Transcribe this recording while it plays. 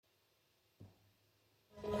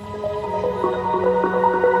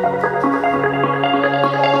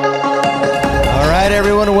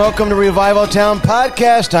Welcome to Revival Town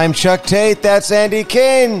Podcast. I'm Chuck Tate. That's Andy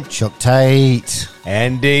Kane. Chuck Tate.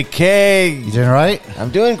 Andy Kane. You doing all right? I'm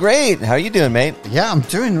doing great. How are you doing, mate? Yeah, I'm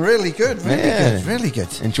doing really good. Really good.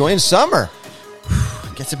 Enjoying summer.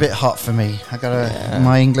 It gets a bit hot for me.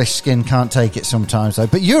 My English skin can't take it sometimes, though.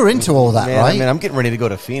 But you're into all that, right? I mean, I'm getting ready to go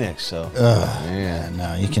to Phoenix, so.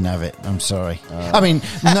 No, you can have it. I'm sorry. I mean,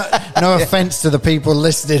 no offense to the people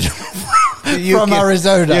listed from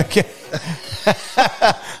Arizona.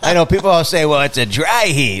 I know people all say, well, it's a dry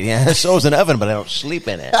heat. Yeah, so's an oven, but I don't sleep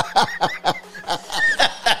in it.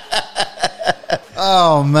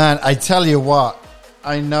 Oh, man. I tell you what.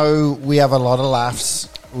 I know we have a lot of laughs.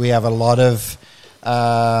 We have a lot of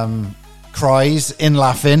cries in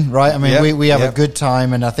laughing, right? I mean, we have a good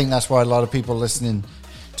time, and I think that's why a lot of people listening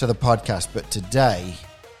to the podcast. But today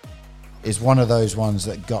is one of those ones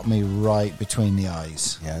that got me right between the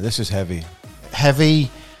eyes. Yeah, this is heavy. Heavy,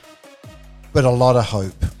 but a lot of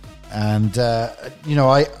hope. And,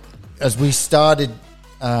 as we started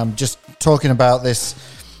just talking about this,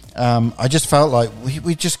 I just felt like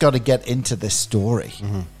we just got to get into this story.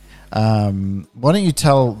 Mm-hmm. Why don't you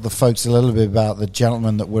tell the folks a little bit about the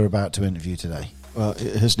gentleman that we're about to interview today? Well,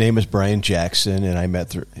 his name is Brian Jackson, and I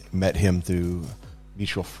met him through a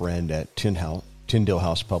mutual friend at Tyndale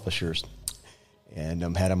House Publishers,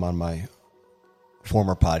 and had him on my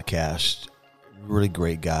former podcast. Really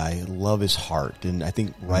great guy. Love his heart, and I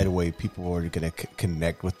think right away people are going to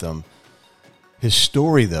connect with them. His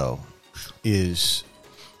story, though, it's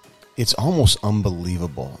almost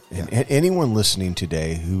unbelievable. Yeah. And anyone listening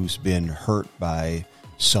today who's been hurt by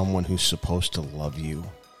someone who's supposed to love you,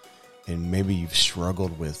 and maybe you've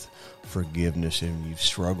struggled with forgiveness and you've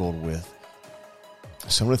struggled with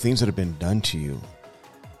some of the things that have been done to you,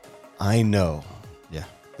 I know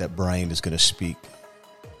that Brian is going to speak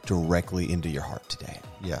directly into your heart today.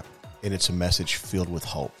 Yeah. And it's a message filled with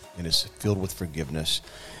hope, and it's filled with forgiveness.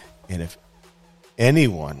 And if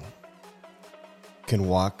anyone can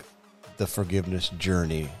walk the forgiveness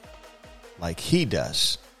journey like he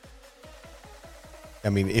does, I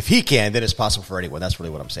mean, if he can, then it's possible for anyone. That's really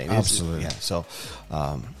what I'm saying. Absolutely. So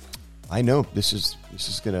I know this is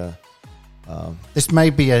going to... this may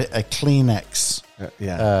be a Kleenex.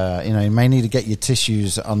 You may need to get your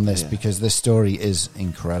tissues on this because this story is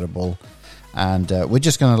incredible. And we're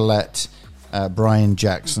just going to let Brian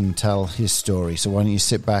Jackson tell his story. So why don't you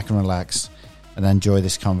sit back and relax and enjoy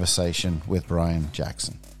this conversation with Brian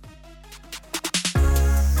Jackson.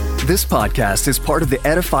 This podcast is part of the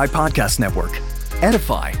Edify Podcast Network.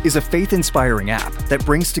 Edify is a faith-inspiring app that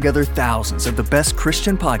brings together thousands of the best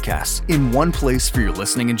Christian podcasts in one place for your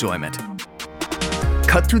listening enjoyment.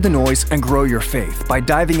 Cut through the noise and grow your faith by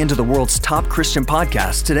diving into the world's top Christian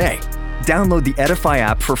podcasts today. Download the Edify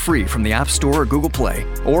app for free from the App Store or Google Play,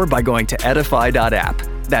 or by going to edify.app.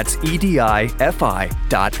 That's edifi.app.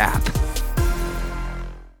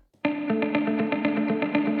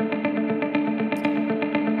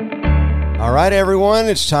 All right, everyone,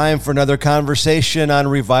 it's time for another conversation on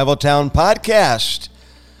Revival Town Podcast.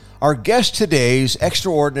 Our guest today's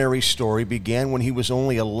extraordinary story began when he was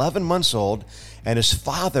only 11 months old, and his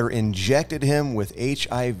father injected him with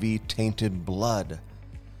HIV-tainted blood.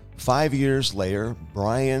 5 years later,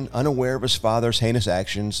 Brian, unaware of his father's heinous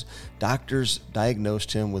actions, doctors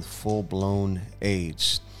diagnosed him with full-blown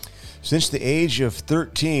AIDS. Since the age of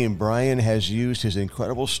 13, Brian has used his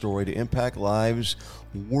incredible story to impact lives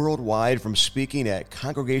worldwide, from speaking at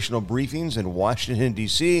congregational briefings in Washington,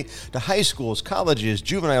 D.C., to high schools, colleges,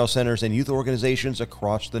 juvenile centers, and youth organizations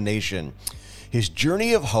across the nation. His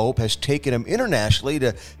journey of hope has taken him internationally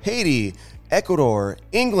to Haiti, Ecuador,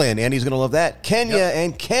 England, and he's going to love that, Kenya,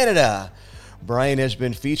 and Canada. Brian has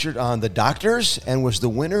been featured on The Doctors and was the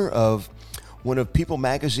winner of one of People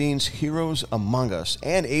Magazine's Heroes Among Us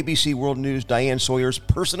and ABC World News Diane Sawyer's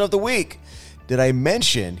Person of the Week. Did I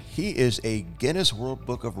mention he is a Guinness World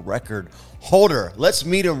Book of Record holder? Let's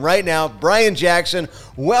meet him right now. Brian Jackson,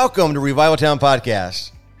 welcome to Revival Town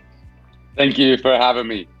Podcast. Thank you for having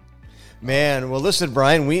me. Man, well, listen,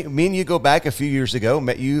 Brian, me and you go back a few years ago,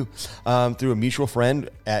 met you through a mutual friend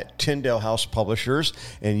at Tyndale House Publishers,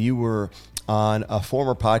 and you were on a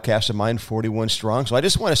former podcast of mine, 41 Strong. So I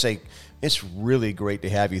just want to say it's really great to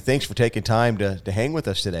have you. Thanks for taking time to hang with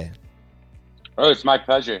us today. Oh, it's my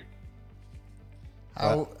pleasure.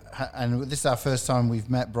 And this is our first time we've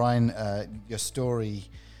met, Brian. Your story,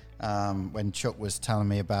 when Chuck was telling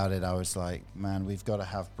me about it, I was like, man, we've got to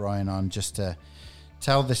have Brian on just to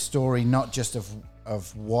tell the story, not just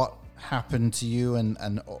of what happened to you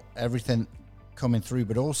and everything coming through,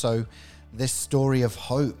 but also this story of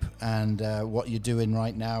hope and what you're doing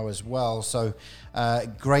right now as well. So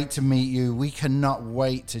great to meet you. We cannot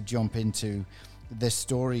wait to jump into this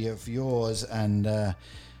story of yours, and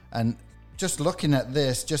just looking at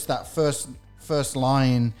this, just that first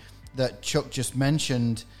line that Chuck just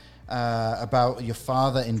mentioned about your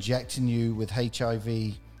father injecting you with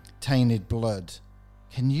HIV tainted blood.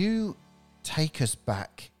 Can you take us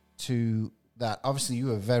back to that? Obviously you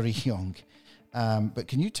were very young, but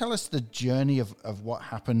can you tell us the journey of what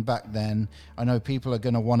happened back then? I know people are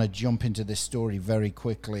going to want to jump into this story very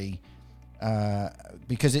quickly,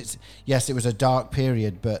 because it was a dark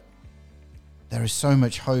period, but there is so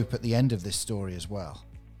much hope at the end of this story as well.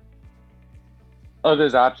 Oh,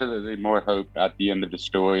 there's absolutely more hope at the end of the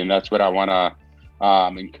story, and that's what I want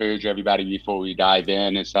to encourage everybody before we dive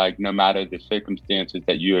in. It's like, no matter the circumstances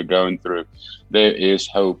that you are going through, there is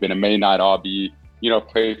hope, and it may not all be,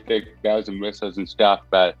 perfect bells and whistles and stuff,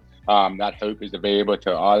 but that hope is available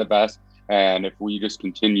to all of us. And if we just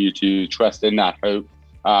continue to trust in that hope,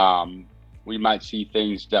 we might see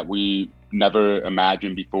things that we never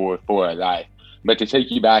imagined before for our life. But to take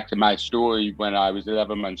you back to my story, when I was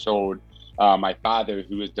 11 months old, my father,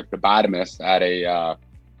 who was the phlebotomist at a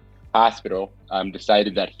hospital,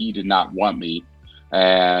 decided that he did not want me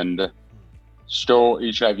and stole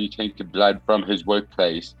HIV tainted blood from his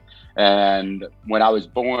workplace. And when I was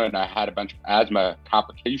born, I had a bunch of asthma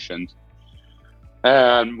complications.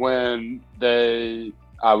 And when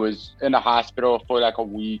I was in the hospital for like a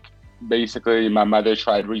week, basically my mother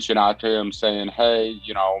tried reaching out to him saying, hey,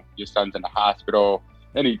 your son's in the hospital.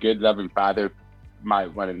 Any good loving father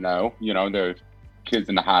might want to know, there's kids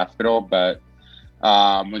in the hospital. But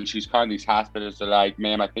when she's calling these hospitals, they're like,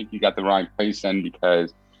 ma'am, I think you got the wrong place in,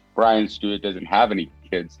 because Brian Stewart doesn't have any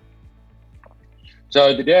kids.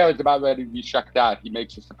 So the day I was about ready to be checked out, he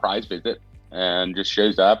makes a surprise visit and just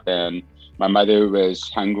shows up. And my mother was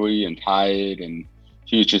hungry and tired, and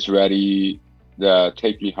she was just ready to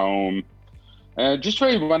take me home, and just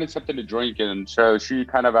really wanted something to drink. And so she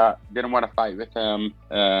kind of didn't want to fight with him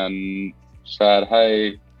and said,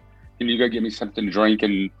 hey, can you go get me something to drink?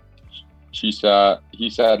 And he said,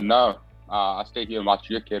 no, I'll stay here and watch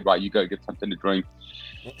your kid while you go get something to drink.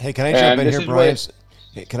 Hey, can I jump in here, Brian?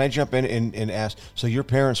 Can I jump in and ask, so your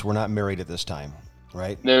parents were not married at this time,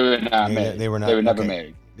 right? They were not married. They were not. They were never okay.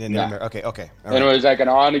 married. They never married. Okay. All right. And it was like an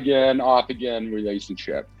on again, off again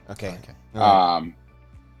relationship. Okay. Right.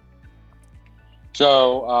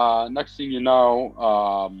 So next thing you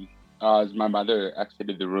know, as my mother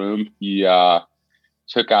exited the room, he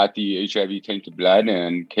took out the HIV tainted blood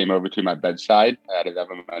and came over to my bedside at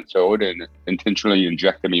 11 months old and intentionally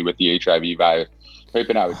injected me with the HIV virus,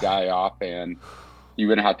 hoping I would die off and he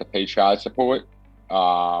wouldn't have to pay child support.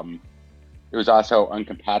 It was also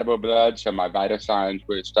uncompatible blood, so my vital signs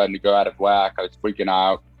were starting to go out of whack. I was freaking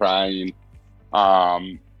out, crying.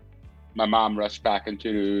 My mom rushed back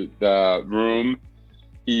into the room.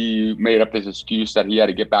 He made up this excuse that he had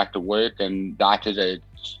to get back to work, and doctors are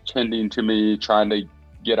tending to me, trying to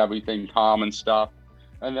get everything calm and stuff.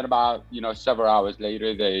 And then about, several hours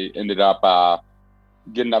later, they ended up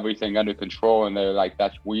getting everything under control, and they're like,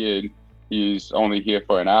 that's weird. He's only here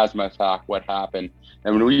for an asthma attack. What happened?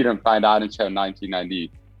 And we didn't find out until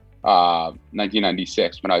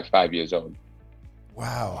 1996, when I was 5 years old.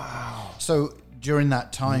 Wow. So during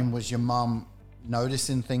that time, was your mom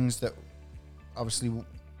noticing things that obviously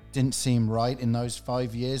didn't seem right in those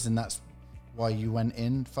 5 years, and that's why you went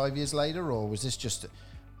in 5 years later? Or was this just,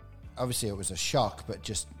 obviously it was a shock, but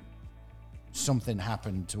just something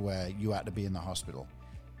happened to where you had to be in the hospital?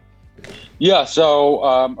 Yeah, so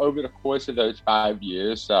over the course of those 5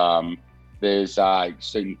 years, there's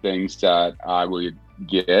certain things that I would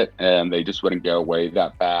get, and they just wouldn't go away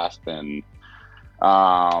that fast. And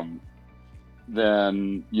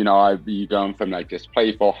then, I'd be going from like this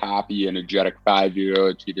playful, happy, energetic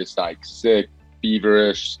 5-year-old to this like sick,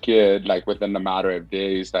 feverish kid, like within a matter of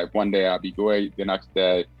days. Like one day I'll be great, the next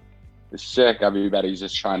day is sick. Everybody's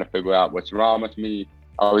just trying to figure out what's wrong with me.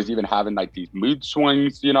 I was even having like these mood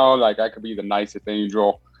swings, like I could be the nicest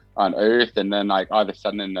angel on earth, and then like all of a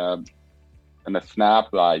sudden in a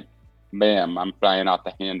snap, like, bam, I'm flying out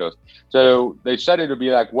the handles. So they started to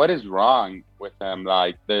be like, what is wrong with him?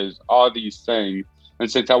 Like, there's all these things.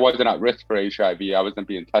 And since I wasn't at risk for HIV, I wasn't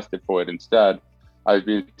being tested for it. Instead, I was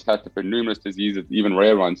being tested for numerous diseases, even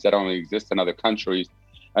rare ones that only exist in other countries.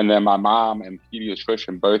 And then my mom and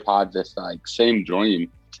pediatrician both had this like same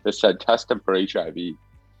dream that said, test him for HIV.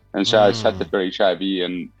 And so I was tested for HIV,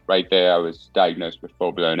 and right there I was diagnosed with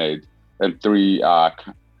full-blown AIDS and 3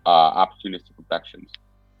 opportunistic infections.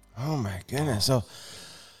 Oh my goodness! So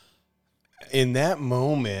In that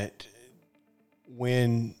moment,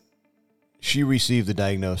 when she received the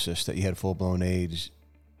diagnosis that you had full-blown AIDS,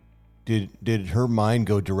 did her mind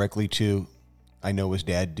go directly to, I know his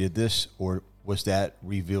dad did this, or was that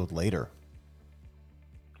revealed later?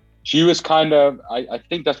 She was kind of, I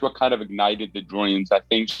think that's what kind of ignited the dreams. I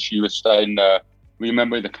think she was starting to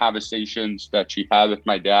remember the conversations that she had with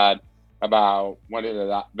my dad about one of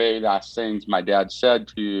the very last things my dad said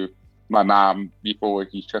to my mom before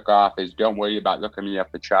he took off is, don't worry about looking me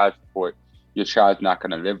up for child support. Your child's not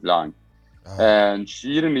going to live long. And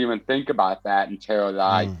she didn't even think about that until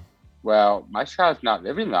like, well, my child's not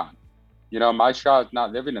living long. You know, my child's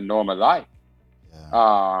not living a normal life.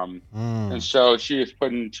 Yeah. And so she was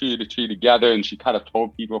putting two to two together, and she kind of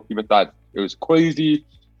told people thought it was crazy,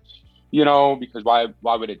 you know, because why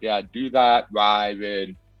would a dad do that? Why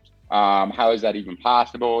would, how is that even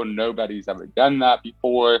possible? Nobody's ever done that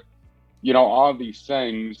before, you know, all these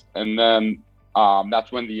things. And then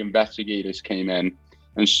that's when the investigators came in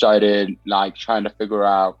and started like trying to figure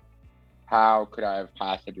out how could I have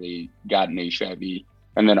possibly gotten HIV.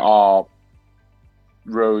 And then all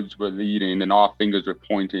roads were leading and all fingers were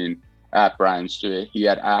pointing at Brian Stewart. He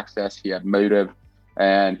had access, he had motive,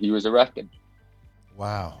 and he was arrested.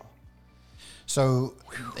 Wow. So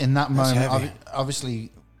in that moment,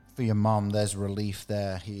 obviously for your mom, there's relief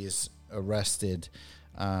there. He is arrested.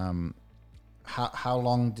 How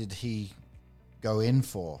long did he go in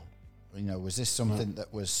for? You know, was this something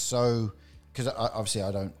that was so, because obviously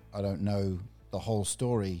I don't know the whole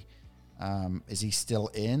story. Is he still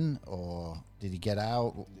in, or did he get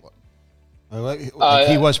out?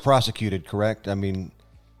 He was prosecuted, correct? I mean,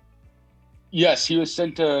 yes, he was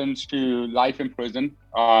sentenced to life in prison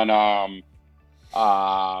on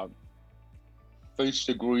first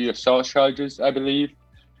degree assault charges, I believe,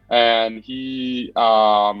 and he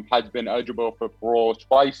has been eligible for parole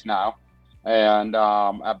twice now. And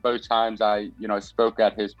at both times, I spoke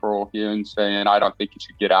at his parole hearing saying I don't think he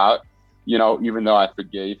should get out. You know, even though I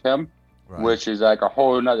forgave him. Right. Which is like a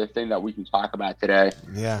whole other thing that we can talk about today.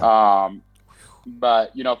 Yeah.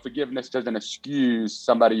 But, you know, forgiveness doesn't excuse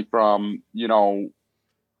somebody from, you know,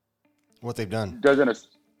 what they've done.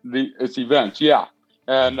 It's events. Yeah.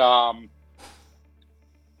 And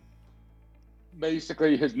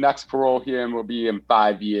basically his next parole hearing will be in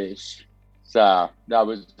 5 years. So that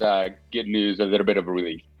was good news, a little bit of a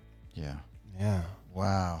relief. Yeah. Yeah.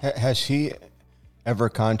 Wow. Has he ever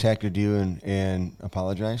contacted you and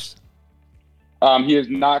apologized? He has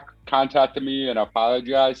not contacted me and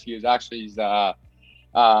apologized. He is actually,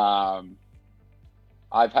 I've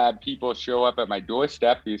had people show up at my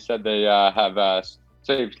doorstep who said they have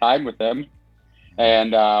saved time with him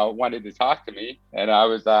and wanted to talk to me. And I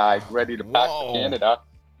was ready to pack to Canada,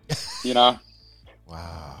 you know.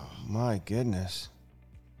 Wow. My goodness.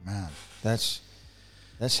 Man. That's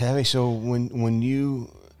heavy. So when you...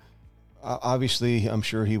 obviously, I'm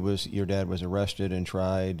sure your dad was arrested and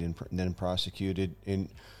tried and then prosecuted, and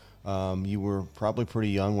you were probably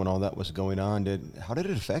pretty young when all that was going on. How did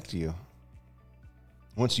it affect you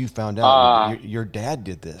once you found out your dad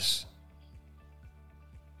did this?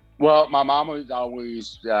 Well, my mom was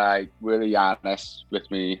always really honest with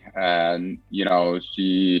me, and you know,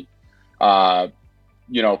 she,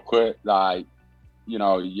 put like, you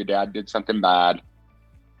know, your dad did something bad.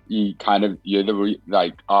 You're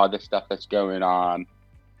all the stuff that's going on.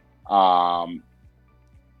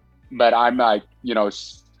 But I'm like, you know,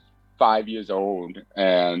 5 years old,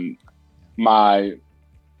 and my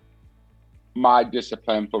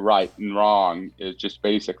discipline for right and wrong is just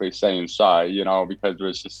basically saying sorry, you know, because it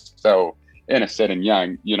was just so innocent and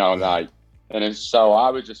young, you know, like, and so I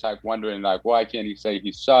was just like wondering, like, why can't he say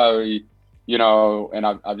he's sorry, you know? And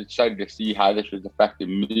I've excited to see how this was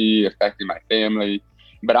affecting me, affecting my family.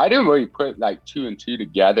 But I didn't really put like two and two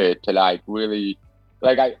together to like really,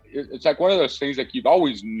 like it's like one of those things like you've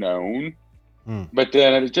always known, but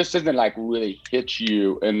then it just doesn't like really hit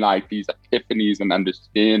you in like these epiphanies and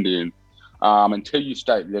understanding until you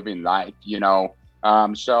start living life, you know.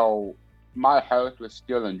 So my health was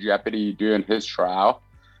still in jeopardy during his trial,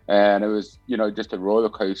 and it was, you know, just a roller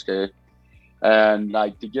coaster. And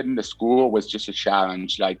like to get into school was just a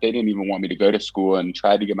challenge. Like they didn't even want me to go to school, and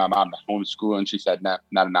tried to get my mom to homeschool, and she said, no,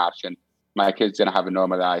 not an option. My kid's gonna have a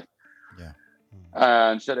normal life. Yeah.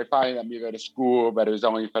 And so they finally let me go to school, but it was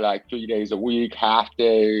only for like 3 days a week, half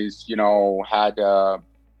days, you know, had to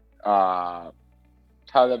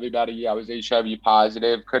tell everybody I was HIV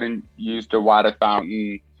positive, couldn't use the water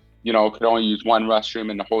fountain, you know, could only use one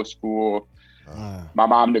restroom in the whole school. My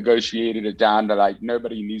mom negotiated it down to like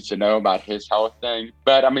nobody needs to know about his health thing.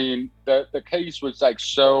 But I mean, the case was like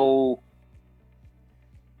so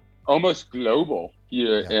almost global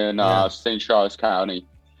here in St. Charles County.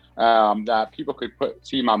 That people could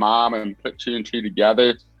see my mom and put two and two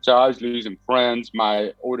together. So I was losing friends.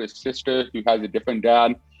 My oldest sister, who has a different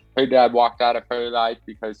dad, her dad walked out of her life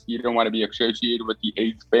because he didn't want to be associated with the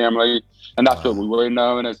AIDS family. And that's what we were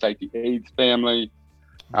known as, like the AIDS family.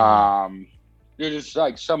 There's just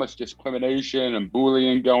like so much discrimination and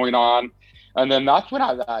bullying going on. And then that's when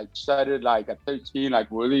I like started like at 13, like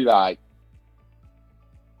really like,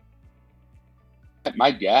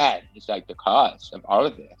 my dad is like the cause of all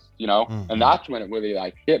of this, you know? And that's when it really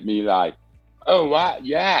like hit me like, oh wow,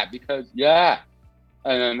 yeah, because and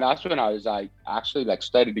then that's when I was like actually like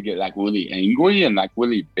started to get like really angry and like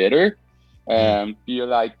really bitter and feel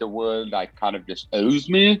like the world like kind of just owes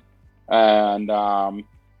me. And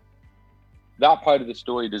that part of the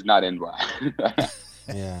story does not end well.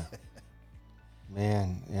 Yeah.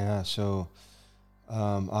 Man, yeah. So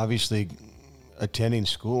obviously attending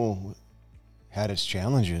school had its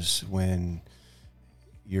challenges when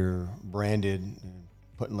you're branded and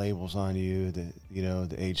putting labels on you,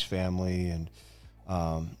 the AIDS family, and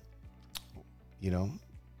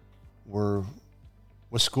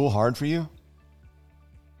was school hard for you?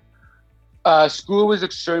 School was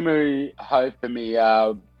extremely hard for me.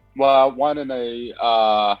 Well, one in a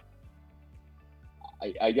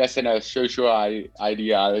I guess in a social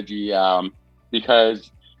ideology, because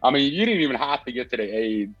I mean you didn't even have to get to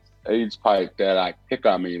the AIDS part to like pick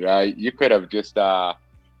on me, right? You could have just I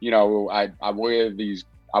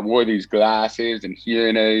wore these glasses and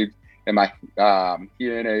hearing aids, and my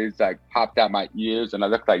hearing aids like popped out my ears, and I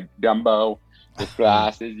looked like Dumbo with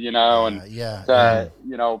glasses,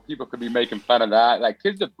 and people could be making fun of that. Like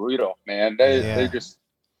kids are brutal, man. They just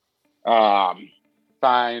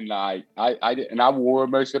find like I wore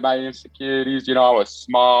most of my insecurities. I was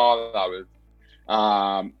small. I was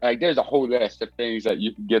like there's a whole list of things that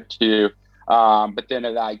you can get to, but then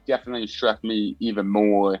it like definitely struck me even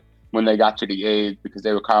more when they got to the AIDS, because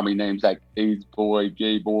they would call me names like AIDS boy,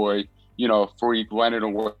 gay boy, freak, running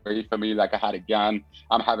away from me like I had a gun.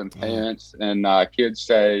 I'm having parents and kids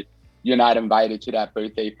say you're not invited to that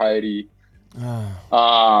birthday party.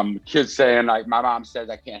 Kids saying like my mom says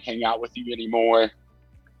I can't hang out with you anymore.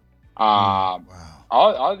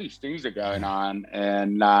 All these things are going on,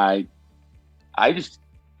 and I just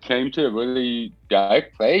came to a really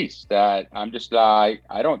dark place that I'm just like,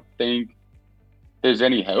 I don't think there's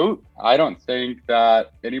any hope. I don't think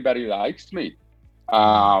that anybody likes me.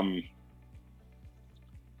 And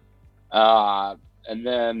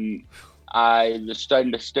then I was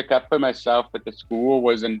starting to stick up for myself, but the school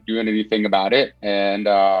wasn't doing anything about it. And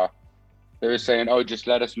they were saying, oh, just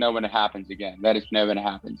let us know when it happens again. Let us know when it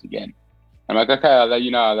happens again. I'm like, okay, I'll let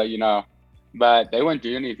you know. But they wouldn't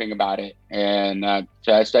do anything about it. And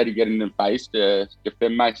so I started getting in fights to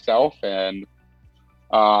defend myself. And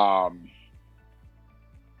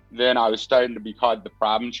then I was starting to be called the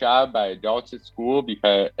problem child by adults at school,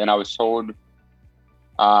 and I was told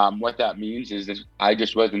what that means is if I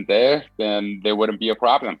just wasn't there, then there wouldn't be a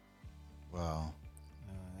problem. Wow.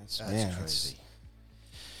 That's man, crazy.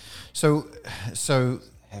 So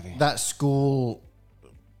heavy. That school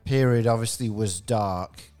period obviously was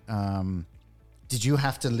dark. Did you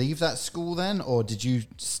have to leave that school then, or did you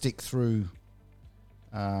stick through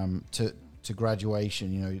to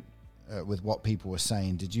graduation, with what people were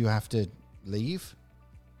saying? Did you have to leave?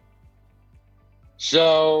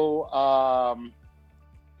 So,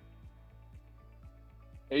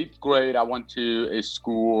 8th grade, I went to a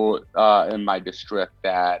school in my district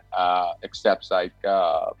that accepts like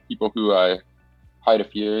people who are hard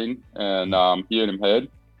of hearing and hearing impaired.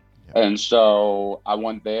 Yeah. And so I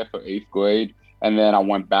went there for 8th grade, and then I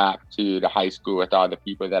went back to the high school with all the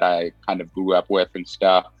people that I kind of grew up with and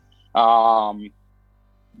stuff. But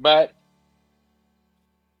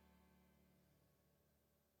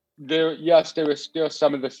there were still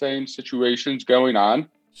some of the same situations going on.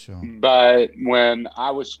 Sure. But when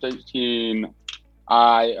I was 13,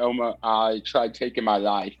 I tried taking my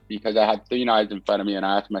life because I had 3 knives in front of me, and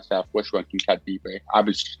I asked myself, which one can cut deeper? I'll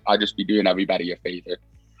just be doing everybody a favor.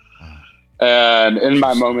 And in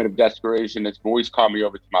my moment of desperation, this voice called me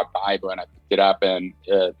over to my Bible, and I picked it up, and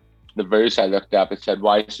the verse I looked up, it said,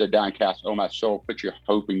 "Why so downcast, oh my soul, put your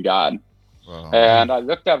hope in God." Wow. And I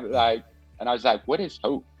looked up and I was like, what is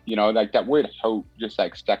hope? Like that word hope just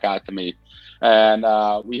like stuck out to me. And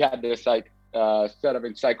we had this like set of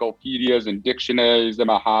encyclopedias and dictionaries in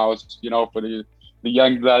my house, for the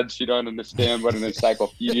young bloods who don't understand what an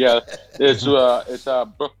encyclopedia is. It's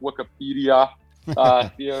a book Wikipedia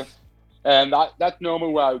here. And that's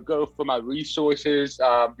normally where I would go for my resources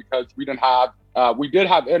because we didn't have we did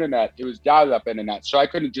have internet. It was dial-up internet. So I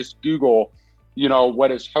couldn't just Google,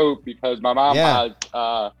 what is hope, because my mom has,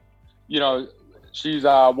 she's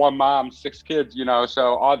one mom, 6 kids,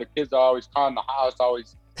 so all the kids are always calling the house,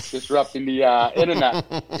 always disrupting the internet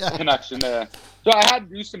connection there. So I had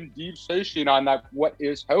to do some deep searching on that. What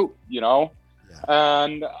is hope,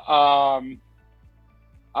 And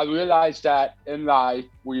I realized that in life,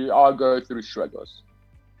 we all go through struggles.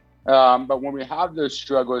 But when we have those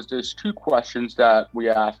struggles, there's 2 questions that we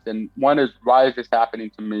ask. And one is, why is this happening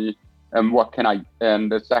to me? And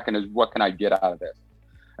and the second is, what can I get out of this?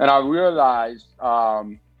 And I realized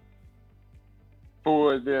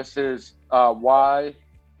for this is, why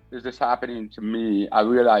is this happening to me? I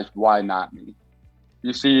realized, why not me?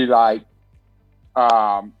 You see, the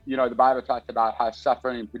Bible talks about how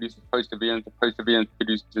suffering produces perseverance, and perseverance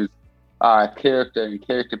produces character, and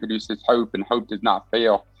character produces hope, and hope does not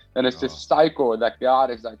fail. And it's this cycle that God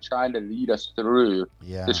is trying to lead us through,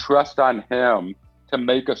 to trust on Him, to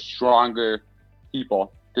make us stronger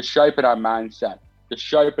people, to sharpen our mindset, to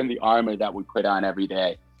sharpen the armor that we put on every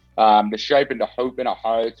day, to sharpen the hope in our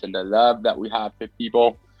hearts and the love that we have for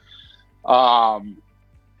people.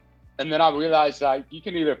 And then I realized you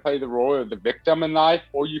can either play the role of the victim in life,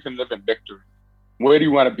 or you can live in victory. Where do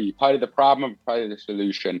you want to be? Part of the problem, part of the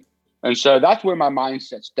solution? And so that's where my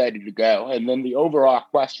mindset started to go. And then the overall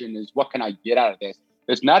question is, what can I get out of this?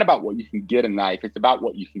 It's not about what you can get in life. It's about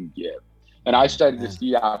what you can give. And I started to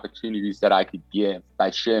see opportunities that I could give by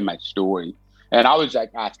sharing my story. And I was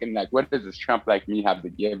asking, what does this Trump like me have to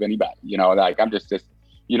give anybody? I'm just this,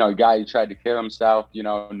 guy who tried to kill himself.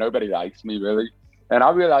 Nobody likes me really. And I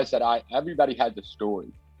realized that everybody has a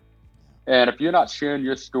story. And if you're not sharing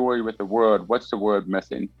your story with the world, what's the world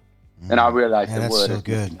missing? And I realized the word is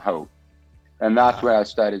missing hope. And that's where I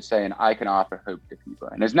started saying, I can offer hope to people.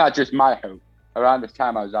 And it's not just my hope. Around this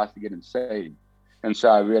time, I was also getting saved. And so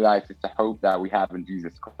I realized it's the hope that we have in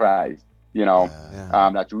Jesus Christ,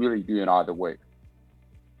 that's really doing all the work.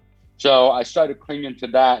 So I started clinging to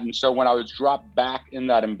that. And so when I was dropped back in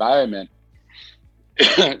that environment,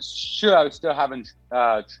 sure, I was still having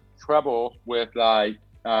trouble with I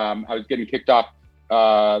was getting kicked off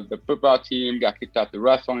the football team, got kicked off the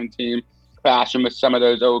wrestling team, clashing with some of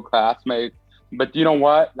those old classmates. But you know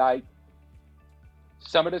what?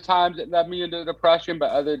 Some of the times it led me into depression,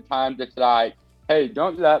 but other times it's hey,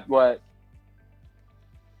 don't let the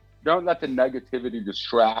negativity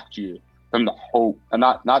distract you from the hope, and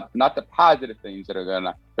not the positive things that are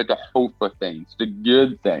gonna, but the hopeful things, the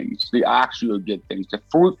good things, the actual good things, the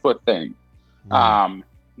fruitful things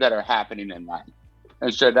that are happening in life.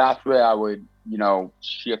 And so that's where I would,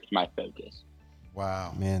 shift my focus.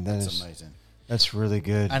 Wow, man, that's amazing. That's really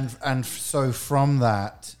good. And so from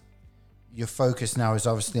that, your focus now is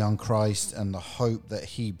obviously on Christ and the hope that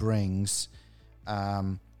He brings.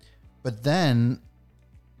 But then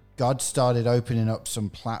God started opening up some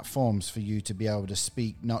platforms for you to be able to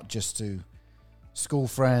speak, not just to school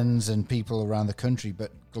friends and people around the country,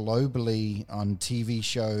 but globally on TV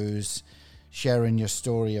shows, sharing your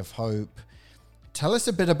story of hope. Tell us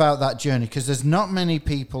a bit about that journey, because there's not many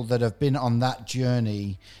people that have been on that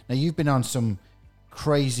journey. Now, you've been on some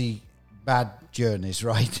crazy bad journeys,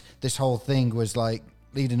 right? This whole thing was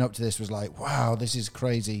leading up to this was wow, this is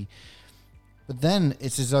crazy. But then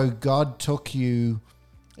it's as though God took you.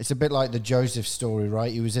 It's a bit like the Joseph story,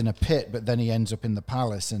 right? He was in a pit, but then he ends up in the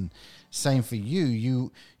palace. And same for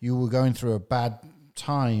you. You were going through a bad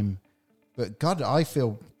time, but God, I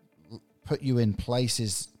feel, put you in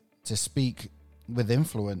places to speak with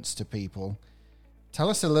influence to people. Tell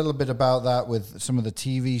us a little bit about that with some of the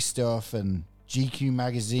TV stuff and GQ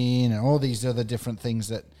magazine and all these other different things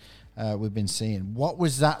that we've been seeing. What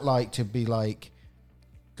was that like to be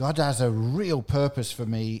God has a real purpose for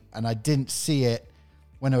me, and I didn't see it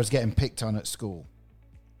when I was getting picked on at school?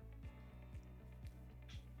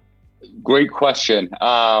 Great question.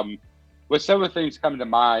 What some of the things come to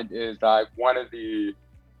mind is one of the,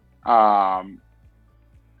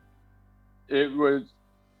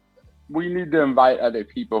 we need to invite other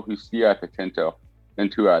people who see our potential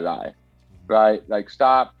into our life, right?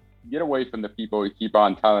 Get away from the people who keep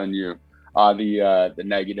on telling you all the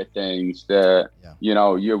negative things,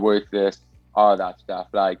 you're worthless, all that stuff.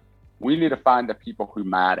 We need to find the people who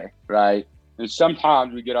matter, right? And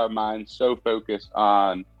sometimes we get our minds so focused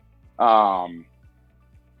on,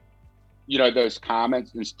 those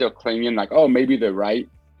comments and still clinging oh, maybe they're right.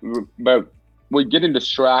 But we're getting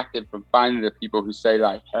distracted from finding the people who say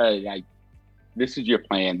hey, this is your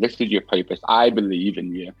plan. This is your purpose. I believe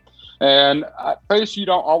in you. And at first you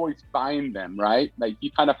don't always find them, right? You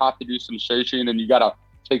kind of have to do some searching, and you got to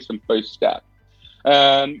take some first steps.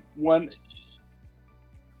 And when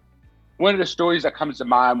one of the stories that comes to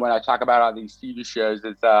mind when I talk about all these TV shows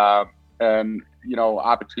is,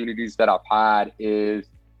 opportunities that I've had is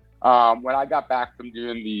when I got back from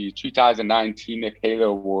doing the 2019 Nick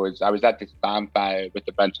Halo Awards, I was at this bonfire with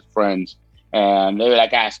a bunch of friends, and they were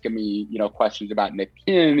like asking me, questions about Nick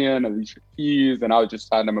Cannon, Alicia Keys, and I was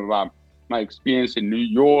just telling them about my experience in New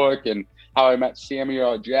York and how I met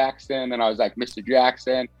Samuel Jackson, and I was like, Mr.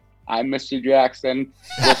 Jackson, I'm Mr. Jackson.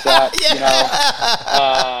 What's that?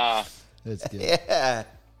 That's good. Yeah.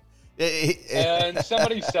 And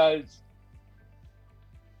somebody says,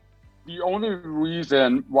 the only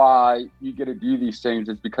reason why you get to do these things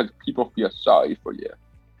is because people feel sorry for you.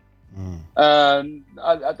 And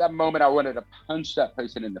at that moment, I wanted to punch that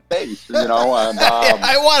person in the face, And, I want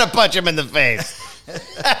to punch him in the face.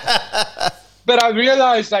 But I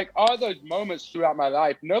realized, like, all those moments throughout my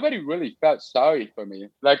life, nobody really felt sorry for me.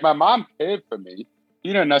 Like, my mom cared for me.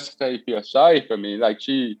 She didn't necessarily feel sorry for me. Like,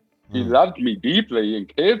 she loved me deeply and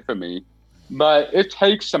cared for me. But it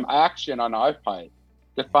takes some action on our part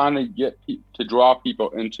to finally get to draw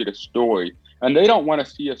people into the story. And they don't want to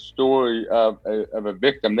see a story of a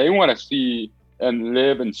victim. They want to see and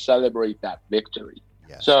live and celebrate that victory.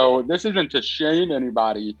 Yes. So this isn't to shame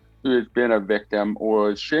anybody who has been a victim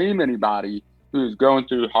or shame anybody who's going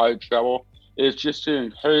through hard trouble. It's just to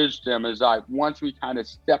encourage them as like, once we kind of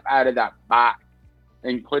step out of that box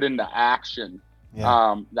and put into action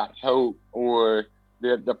that hope or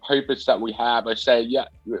the purpose that we have, or say,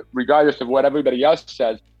 regardless of what everybody else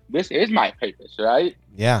says, this is my purpose, right?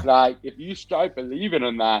 Yeah. Like, if you start believing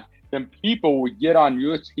in that, then people will get on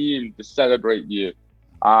your team to celebrate you.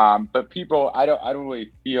 But people, I don't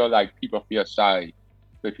really feel like people feel sorry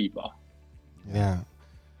for people. Yeah.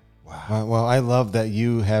 Wow. Well, I love that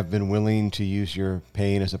you have been willing to use your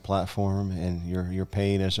pain as a platform and your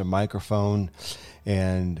pain as a microphone.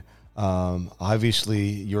 And obviously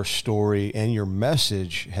your story and your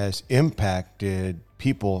message has impacted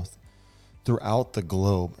people throughout the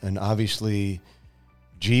globe. And obviously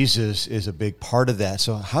Jesus is a big part of that.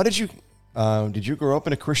 So how did you grow up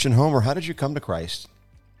in a Christian home, or how did you come to Christ?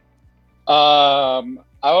 I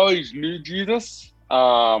always knew Jesus.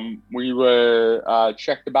 We were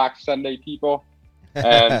check the box Sunday people.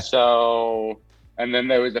 And then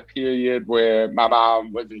there was a period where my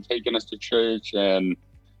mom wasn't taking us to church, and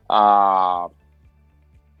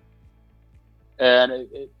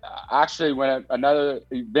actually, when another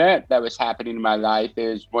event that was happening in my life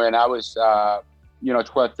is when I was 12,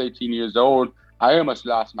 13 years old, I almost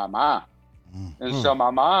lost my mom. And so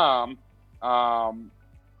my mom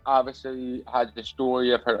obviously has a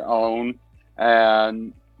story of her own,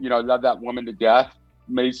 and loved that woman to death,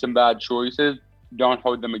 made some bad choices. Don't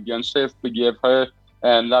hold them against her, forgive her,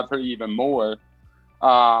 and love her even more.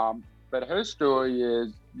 But her story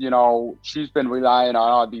is, she's been relying on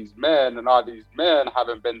all these men, and all these men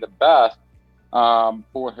haven't been the best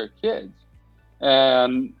for her kids.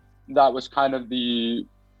 And that was kind of the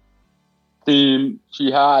theme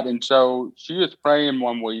she had. And so she was praying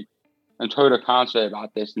one week and told her counselor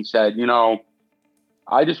about this and said,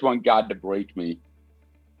 I just want God to break me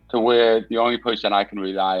to where the only person I can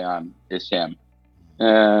rely on is him.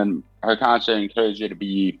 And her counselor encouraged her to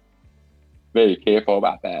be very careful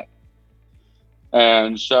about that.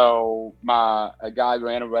 And so a guy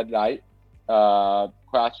ran a red light,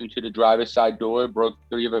 crashed into the driver's side door, broke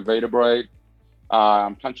 3 of her vertebrae,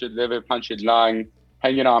 punctured liver, punctured lung,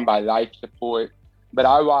 hanging on by life support. But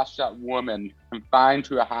I watched that woman confined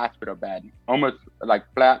to a hospital bed, almost like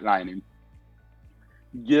flatlining,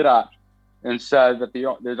 get up and said that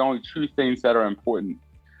there's only 2 things that are important.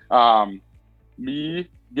 Me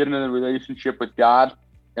getting in a relationship with God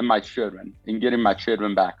and my children, and getting my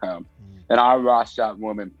children back home. And I watched that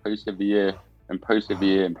woman persevere and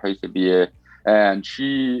persevere and persevere. And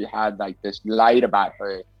she had like this light about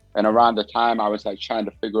her. And around the time I was like trying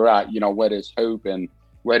to figure out, what is hope and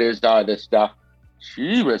what is all this stuff,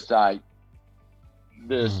 she was like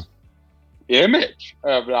this image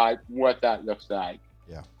of like what that looks like.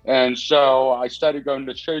 Yeah. And so I started going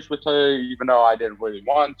to church with her, even though I didn't really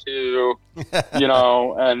want to,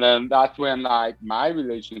 and then that's when like my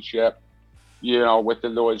relationship, with the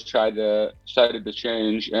Lord started to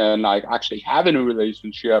change, and like actually having a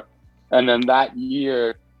relationship. And then that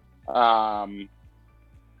year, on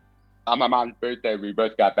my mom's birthday, we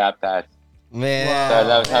both got baptized. Man, So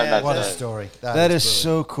that was how What a that's it. story. that is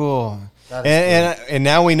so cool. And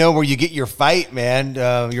now we know where you get your fight, man.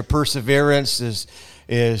 Your perseverance is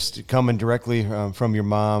coming directly from your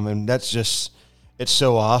mom, and that's just, it's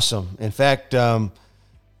so awesome. In fact,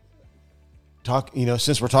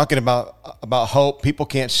 since we're talking about hope, people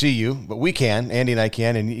can't see you, but we can. Andy and I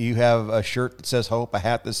can. And you have a shirt that says hope, a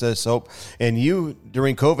hat that says hope. And you,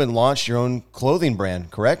 during COVID, launched your own clothing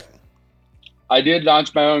brand, correct? I did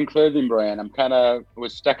launch my own clothing brand.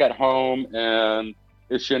 Was stuck at home and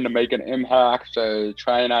itching to make an impact. So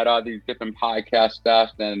trying out all these different podcast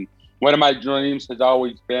stuff. And one of my dreams has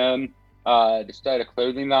always been to start a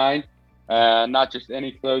clothing line. And not just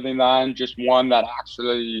any clothing line, just one that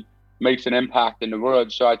actually makes an impact in the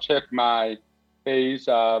world. So I took my phase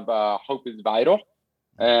of hope is vital,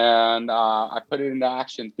 and I put it into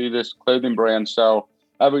action through this clothing brand. So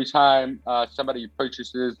every time somebody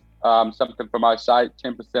purchases something from my site,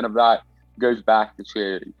 10% of that goes back to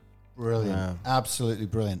charity. Brilliant. Yeah. Absolutely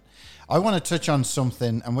brilliant. I want to touch on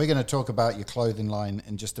something, and we're going to talk about your clothing line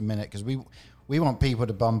in just a minute, because we want people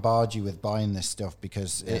to bombard you with buying this stuff,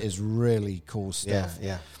 because it is really cool stuff.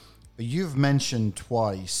 Yeah. But you've mentioned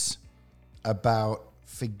twice about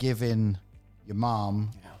forgiving your mom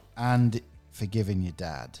and forgiving your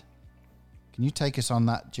dad. Can you take us on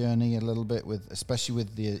that journey a little bit, especially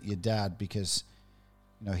with your dad, because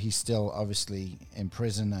he's still obviously in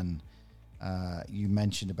prison, and you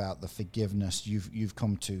mentioned about the forgiveness. You've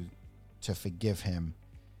come to forgive him.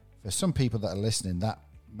 For some people that are listening, that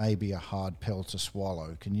may be a hard pill to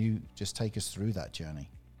swallow. Can you just take us through that journey?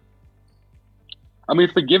 I mean,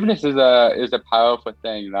 forgiveness is a powerful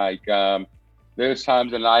thing. Like, there's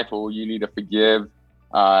times in life where you need to forgive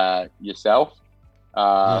yourself,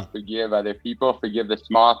 forgive other people, forgive the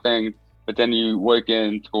small things, but then you work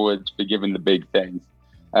in towards forgiving the big things.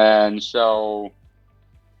 And so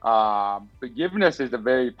forgiveness is a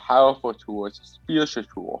very powerful tool. It's a spiritual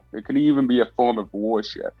tool. It can even be a form of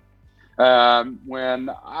worship. When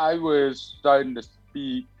I was starting to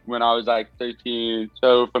speak when I was like 13,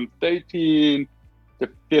 so from 13 to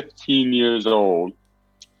 15 years old,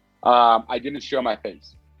 I didn't show my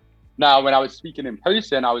face. Now, when I was speaking in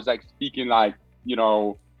person, I was like speaking like,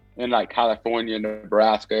 in like California,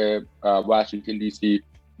 Nebraska, Washington, D.C.,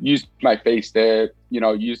 used my face there,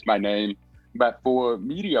 used my name. But for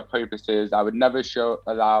media purposes, I would never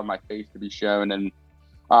allow my face to be shown. And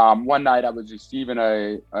one night I was receiving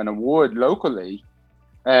an award locally,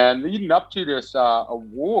 and leading up to this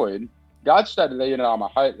award, God started laying it on my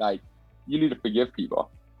heart, like, you need to forgive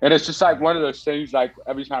people. And it's just like one of those things, like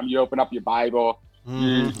every time you open up your Bible,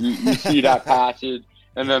 you see that passage,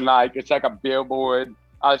 and then like it's like a billboard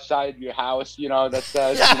outside your house, that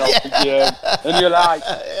says, forgive. And you're like,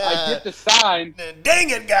 I get the sign.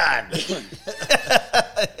 Dang it, God.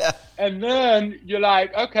 And then you're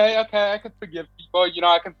like, okay, I can forgive people.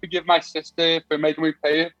 I can forgive my sister for making me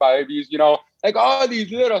pay her fives, like all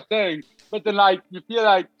these little things. But then like, you feel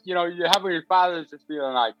like, your Heavenly Father is just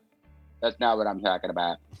feeling like, that's not what I'm talking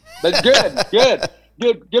about. But good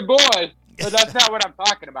boy. But that's not what I'm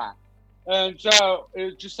talking about. And so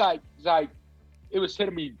it's just like it was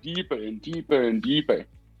hitting me deeper and deeper and deeper.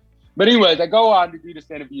 But anyways, I go on to do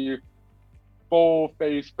this interview full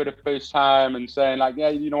face for the first time and saying like, yeah,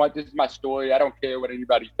 you know what? This is my story. I don't care what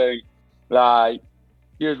anybody thinks. Like,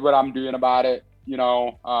 here's what I'm doing about it. You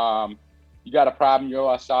got a problem,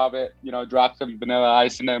 I'll solve it. Drop some vanilla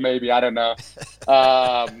ice in there, maybe. I don't know.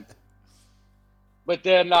 But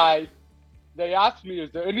then like, they asked me,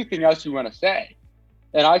 is there anything else you want to say?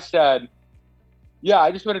 And I said, yeah,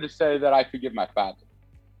 I just wanted to say that I forgive my father.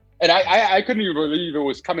 And I couldn't even believe it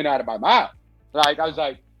was coming out of my mouth. Like, I was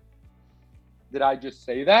like, did I just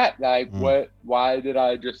say that? Like, why did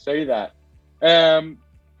I just say that?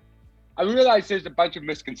 I realized there's a bunch of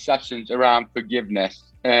misconceptions around forgiveness.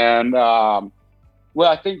 And what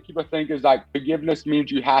I think people think is like, forgiveness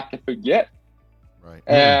means you have to forget. Right.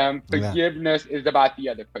 And forgiveness is about the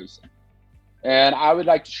other person. And I would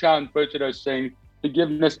like to challenge both of those things.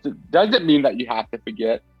 Forgiveness doesn't mean that you have to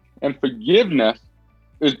forget. And forgiveness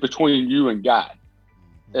is between you and God.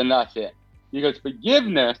 And that's it. Because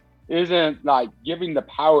forgiveness isn't like giving the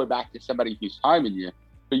power back to somebody who's harming you.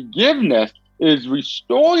 Forgiveness is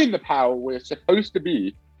restoring the power where it's supposed to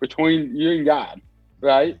be between you and God,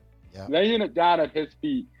 right? Yeah. Laying it down at his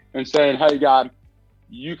feet and saying, hey, God,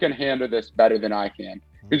 you can handle this better than I can.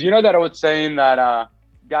 Because you know that old saying that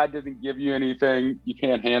God doesn't give you anything you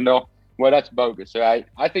can't handle? Well, that's bogus, right?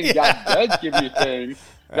 I think God does give you things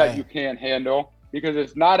that you can't handle, because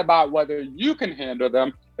it's not about whether you can handle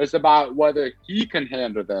them. It's about whether he can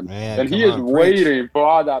handle them. And he is waiting for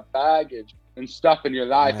all that baggage and stuff in your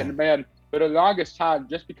life. And man, for the longest time,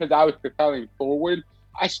 just because I was propelling forward,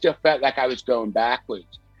 I still felt like I was going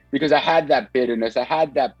backwards, because I had that bitterness. I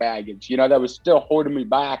had that baggage, that was still holding me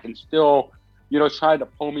back and still, trying to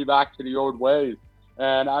pull me back to the old ways.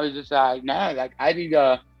 And I was just like, nah, like I need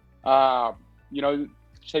to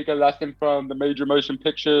take a lesson from the major motion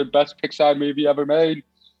picture, best Pixar movie ever made,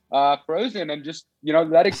 Frozen, and just,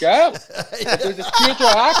 let it go. If there's a spiritual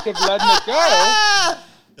act of letting it go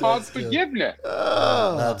called forgiveness.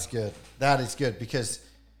 That's good. That is good, because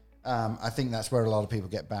I think that's where a lot of people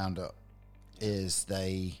get bound up, is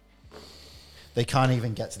they can't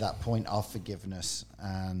even get to that point of forgiveness.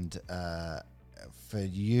 And for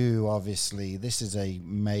you, obviously, this is a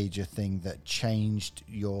major thing that changed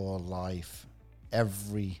your life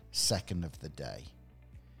every second of the day.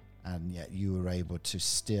 And yet you were able to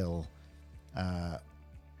still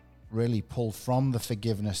really pull from the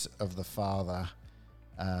forgiveness of the Father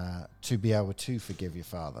to be able to forgive your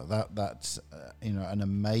father. That's an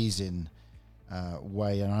amazing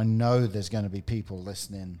way. And I know there's going to be people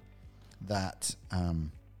listening that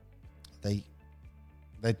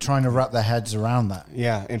they're trying to wrap their heads around that.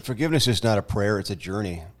 Yeah, and forgiveness is not a prayer; it's a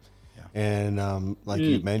journey. Yeah. And like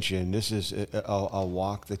you mentioned, this is a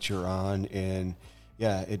walk that you're on, and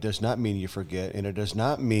yeah, it does not mean you forget, and it does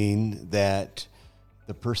not mean that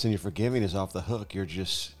the person you're forgiving is off the hook. You're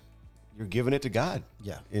giving it to God.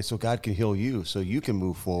 Yeah. And so God can heal you, so you can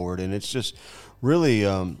move forward. And it's just really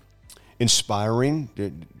inspiring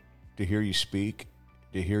to hear you speak,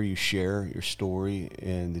 to hear you share your story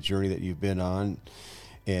and the journey that you've been on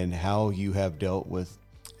and how you have dealt with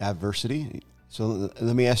adversity. So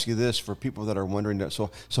let me ask you this, for people that are wondering, that,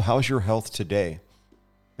 so how's your health today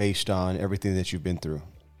based on everything that you've been through?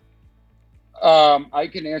 I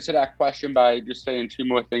can answer that question by just saying two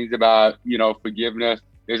more things about, forgiveness.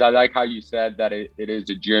 Is I like how you said that it is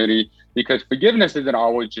a journey, because forgiveness isn't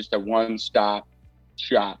always just a one-stop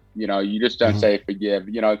shop. You just don't say forgive.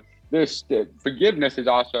 Forgiveness is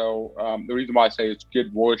also, the reason why I say it's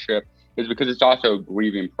good worship is because it's also a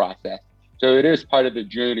grieving process. So it is part of the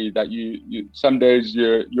journey that you some days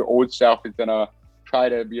your old self is gonna try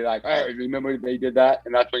to be like, oh, remember they did that?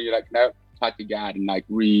 And that's when you're like, no, talk to God and like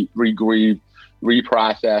re-grieve,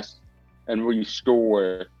 reprocess, and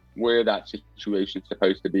restore where that situation is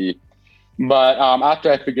supposed to be. But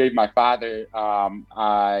after I forgave my father,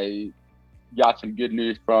 I got some good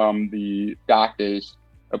news from the doctor's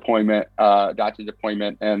appointment,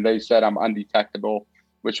 and they said I'm undetectable,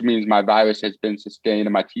 which means my virus has been sustained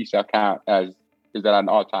and my T cell count is at an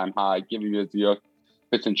all-time high, giving me a 0%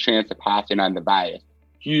 chance of passing on the virus.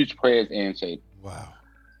 Huge prayers answered. Wow.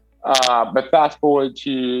 But fast forward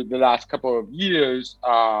to the last couple of years,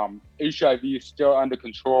 HIV is still under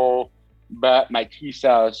control, but my T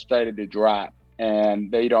cells started to drop,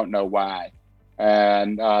 and they don't know why.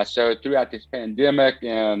 And so throughout this pandemic,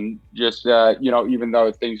 and just, even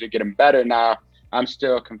though things are getting better now, I'm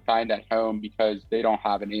still confined at home because they don't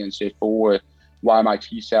have an answer for why my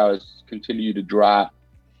T cells continue to drop.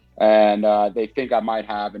 And they think I might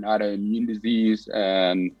have an autoimmune disease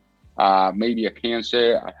and maybe a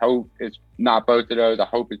cancer. I hope it's not both of those. I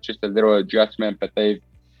hope it's just a little adjustment, but they've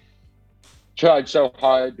tried so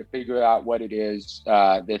hard to figure out what it is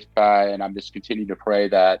this far, and I'm just continuing to pray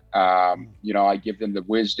that, I give them the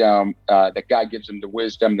wisdom, that God gives them the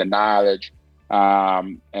wisdom, the knowledge,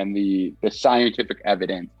 and the scientific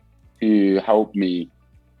evidence to help me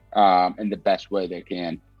in the best way they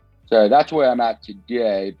can. So that's where I'm at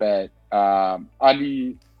today. But on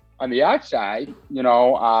the outside,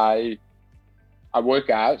 I work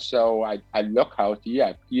out, so I look healthy. I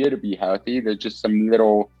appear to be healthy. There's just some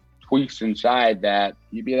little tweaks inside that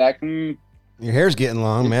you'd be like, Your hair's getting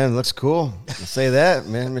long, man. It looks cool. I'll say that,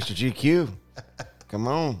 man, Mr. GQ. Come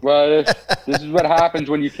on. Well, this is what happens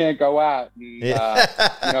when you can't go out. And,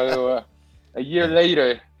 a year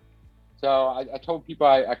later. So I told people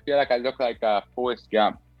I feel like I look like Forrest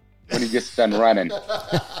Gump when he gets done running.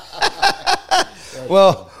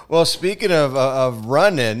 Well, speaking of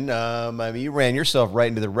running, you ran yourself right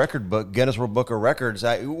into the record book, Guinness World Book of Records.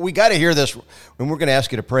 We got to hear this, and we're going to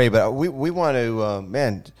ask you to pray, but we want to,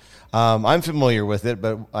 I'm familiar with it,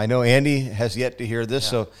 but I know Andy has yet to hear this,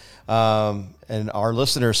 so and our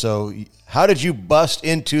listeners. So how did you bust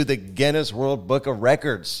into the Guinness World Book of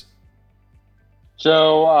Records?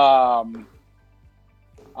 So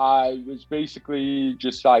I was basically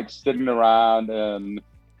just like sitting around, and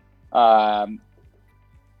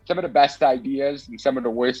some of the best ideas and some of the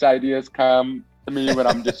worst ideas come to me when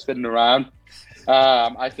I'm just sitting around.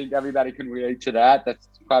 I think everybody can relate to that. That's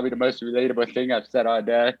probably the most relatable thing I've said all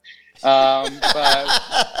day. But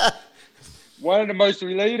one of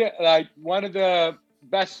the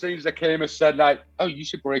best things that came is said, like, oh, you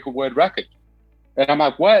should break a world record. And I'm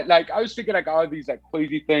like, what? Like, I was thinking like all these like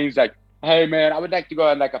crazy things, like, hey man, I would like to go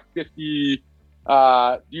on like a 50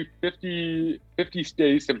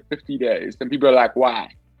 states in 50 days. And people are like,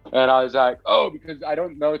 why? And I was like, oh, because I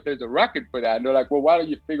don't know if there's a record for that. And they're like, well, why don't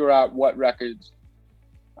you figure out what records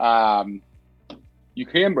you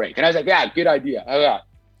can break? And I was like, yeah, good idea. All right,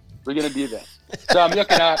 we're going to do this. So I'm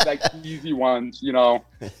looking at like easy ones,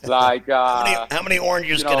 like how many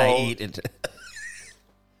oranges can I eat?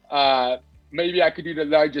 Maybe I could do the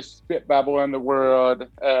largest spit bubble in the world,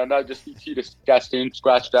 and I'll just be too disgusting.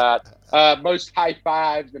 Scratch that. Most high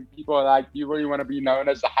fives, and people are like, "You really want to be known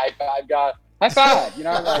as the high five guy?" High five,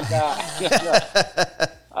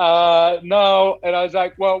 no. And I was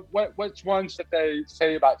like, well, which ones that they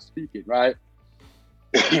say about speaking, right?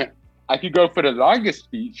 I could go for the longest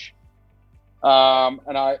speech, or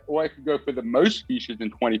I could go for the most speeches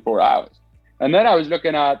in 24 hours. And then I was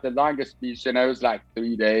looking at the longest speech, and it was like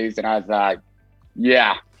 3 days, and I was like,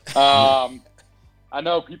 yeah. I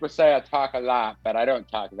know people say I talk a lot, but I don't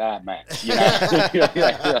talk that much,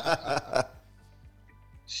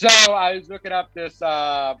 So I was looking up this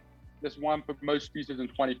one for most speeches in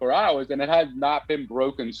 24 hours, and it has not been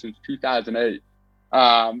broken since 2008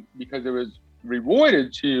 because it was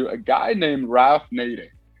rewarded to a guy named Ralph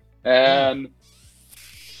Nader. And,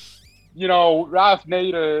 Ralph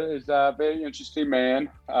Nader is a very interesting man,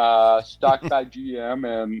 stocked by GM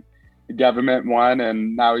and the government won,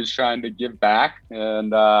 and now he's trying to give back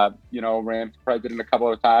and, ran for president a couple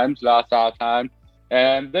of times, lost all the time.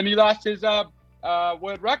 And then he lost his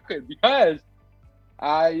world record because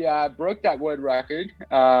I broke that world record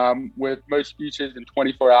with most speeches in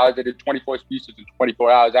 24 hours. I did 24 speeches in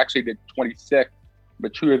 24 hours. Actually did 26,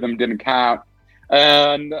 but 2 of them didn't count.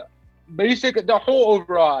 And basically, the whole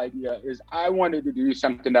overall idea is I wanted to do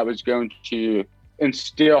something that was going to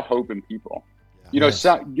instill hope in people.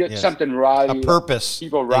 Something rallied, a purpose.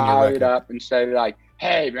 People rallied up and say like,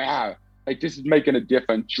 "Hey, man, like this is making a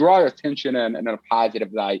difference." Draw attention in a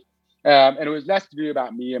positive light. And it was less to do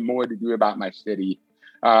about me and more to do about my city.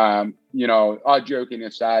 All joking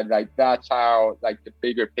aside, like that's how like the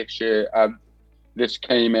bigger picture of this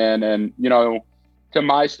came in. And, to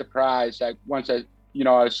my surprise, like once I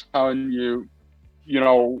was telling you,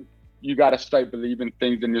 you got to start believing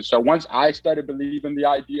things in yourself. Once I started believing the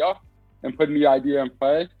idea and putting the idea in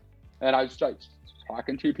play, and I started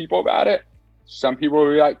talking to people about it, some people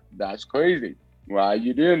were like, that's crazy. Why are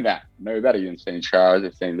you doing that? Nobody in St. Charles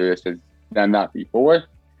or St. Louis has done that before.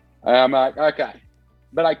 And I'm like, okay.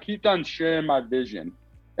 But I kept on sharing my vision.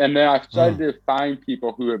 And then I started to find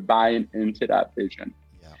people who are buying into that vision.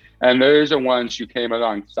 Yeah. And those are ones who came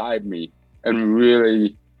alongside me and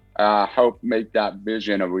really helped make that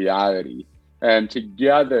vision a reality. And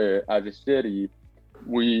together as a city,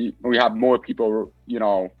 we have more people,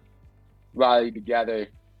 rally together.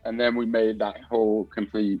 And then we made that whole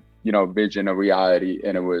complete vision a reality,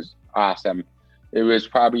 and it was awesome. It was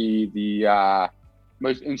probably the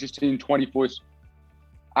most interesting 24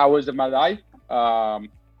 hours of my life. I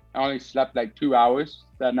only slept like 2 hours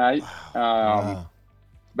that night,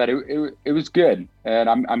 but it was good, and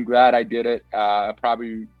I'm glad I did it. I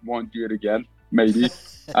probably won't do it again. Maybe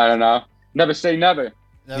I don't know. Never say never.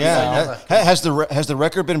 Has the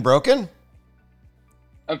record been broken?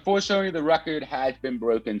 Unfortunately, the record has been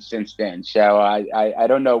broken since then. So I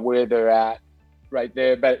don't know where they're at right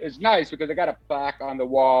there, but it's nice because I got a plaque on the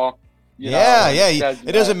wall. It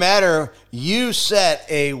doesn't matter. You set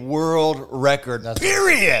a world record,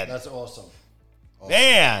 period. That's awesome.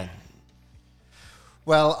 Man.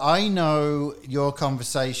 Well, I know your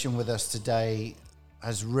conversation with us today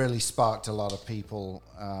has really sparked a lot of people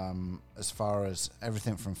as far as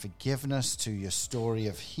everything from forgiveness to your story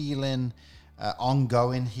of healing,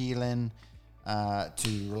 ongoing healing, to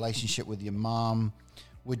relationship with your mom.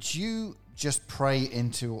 Would you just pray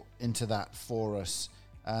into that for us,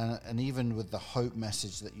 and even with the hope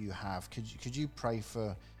message that you have? Could you pray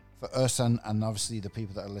for us and obviously the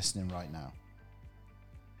people that are listening right now?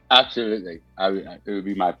 Absolutely, it would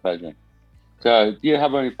be my pleasure. So, dear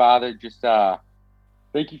Heavenly Father, just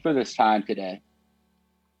thank you for this time today.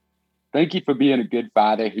 Thank you for being a good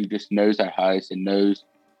Father who just knows our hearts and knows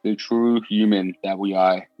the true human that we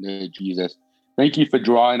are, Lord Jesus. Thank you for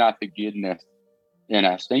drawing out the goodness in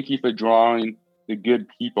us. Thank you for drawing the good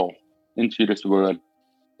people into this world.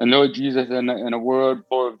 And Lord Jesus, in a world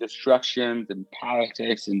full of destructions and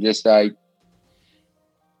politics and just like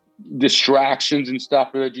distractions and stuff,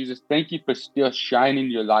 Lord Jesus, thank you for still shining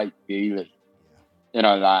your light daily in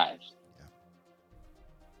our lives.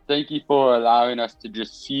 Thank you for allowing us to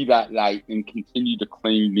just see that light and continue to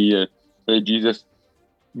cling near, Lord Jesus.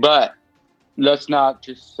 But let's not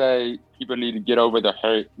just say people need to get over the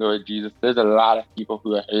hurt, Lord Jesus. There's a lot of people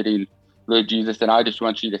who are hurting, Lord Jesus, and I just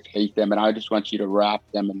want you to take them, and I just want you to wrap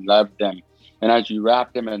them and love them. And as you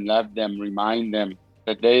wrap them and love them, remind them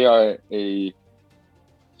that they are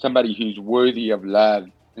somebody who's worthy of love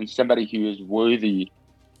and somebody who is worthy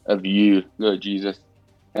of you, Lord Jesus.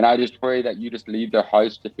 And I just pray that you just lead their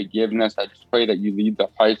hearts to forgiveness. I just pray that you lead their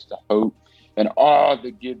hearts to hope and all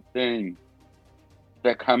the good things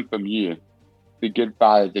that come from you, the good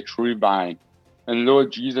Father, the true vine. And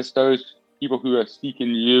Lord Jesus, those people who are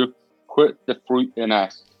seeking you, put the fruit in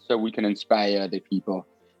us so we can inspire other people,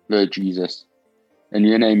 Lord Jesus. In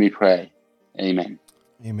your name we pray. Amen.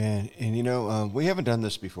 Amen. And we haven't done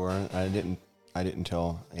this before. I didn't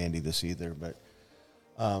tell Andy this either, but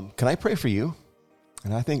can I pray for you?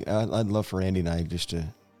 And I think I'd love for Andy and I just to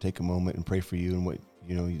take a moment and pray for you and what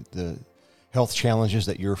the health challenges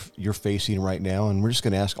that you're facing right now. And we're just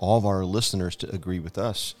going to ask all of our listeners to agree with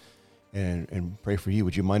us and pray for you.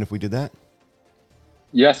 Would you mind if we did that?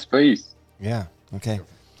 Yes, please. Yeah. Okay.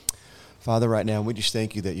 Father, right now, we just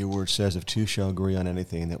thank you that your word says if two shall agree on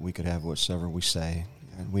anything, that we could have whatsoever we say.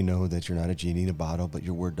 And we know that you're not a genie in a bottle, but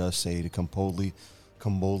your word does say to come boldly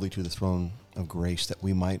to the throne of grace that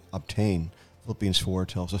we might obtain. Philippians 4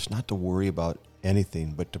 tells us not to worry about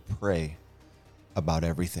anything, but to pray about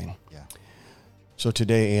everything. Yeah. So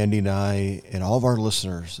today, Andy and I and all of our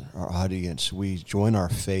listeners, our audience, we join our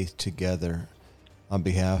faith together on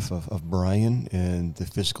behalf of Brian and the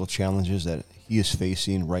physical challenges that he is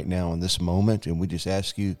facing right now in this moment. And we just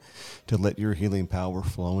ask you to let your healing power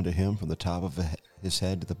flow into him from the top of his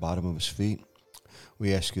head to the bottom of his feet.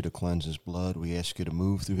 We ask you to cleanse his blood. We ask you to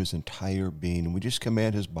move through his entire being. And we just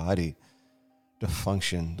command his body to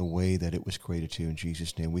function the way that it was created to in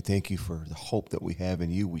Jesus' name. We thank you for the hope that we have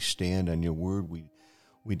in you. We stand on your word. We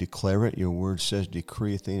declare it. Your word says,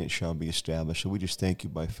 decree a thing, it shall be established. So we just thank you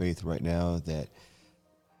by faith right now that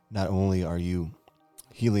not only are you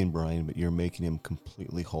healing Brian, but you're making him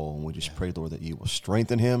completely whole. And we just pray, Lord, that you will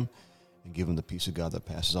strengthen him and give him the peace of God that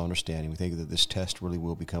passes all understanding. We thank you that this test really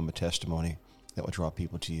will become a testimony that will draw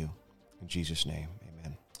people to you. In Jesus' name,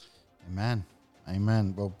 amen. Amen.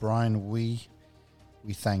 Amen. Well, Brian, we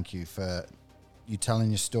thank you for you telling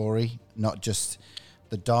your story, not just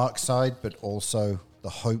the dark side, but also the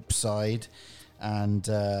hope side. And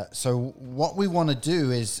so what we want to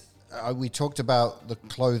do is, we talked about the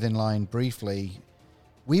clothing line briefly.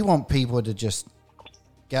 We want people to just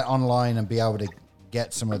get online and be able to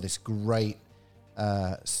get some of this great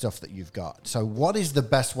stuff that you've got. So what is the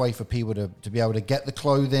best way for people to be able to get the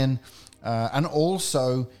clothing and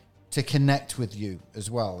also to connect with you as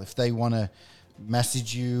well? If they want to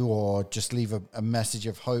message you or just leave a message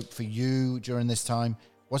of hope for you during this time,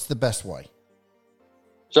 what's the best way?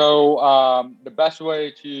 So the best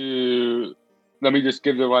way let me just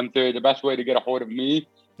give the one thing. The best way to get a hold of me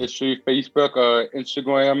is through Facebook or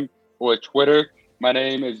Instagram or Twitter. My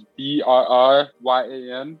name is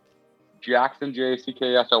BRRYAN, Jackson,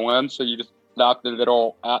 JACKSON. So you just slap the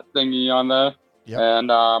little at thingy on there,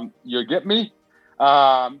 and you'll get me.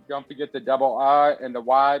 Don't forget the double R and the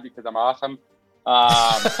Y because I'm awesome.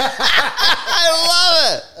 I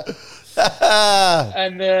love it.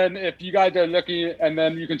 And then if you guys are looking, and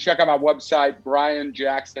then you can check out my website,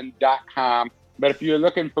 brianjackson.com. But if you're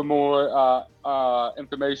looking for more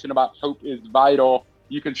information about Hope is Vital,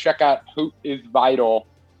 you can check out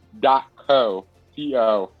hopeisvital.co.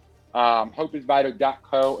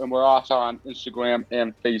 Hopeisvital.co, and we're also on Instagram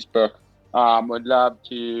and Facebook. Would love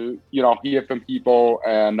to, hear from people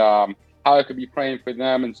and how I could be praying for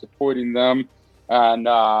them and supporting them. And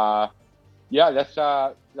let's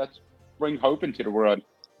bring hope into the world.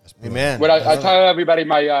 Amen. What I tell everybody,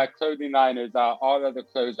 my clothing line is all other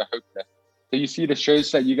clothes are hopeless. So you see the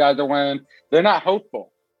shirts that you guys are wearing, they're not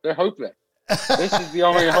hopeful. They're hopeless. This is the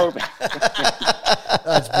only hope.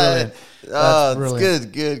 That's brilliant. That's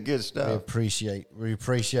brilliant. Good stuff. We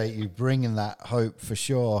appreciate you bringing that hope for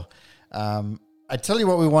sure. I tell you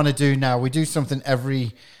what we want to do now. We do something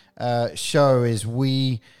every show is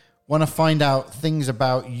we want to find out things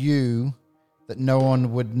about you that no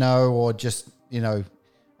one would know, or just, may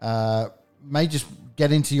just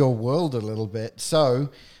get into your world a little bit. So,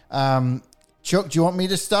 Chuck, do you want me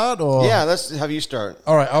to start? Or yeah, let's have you start.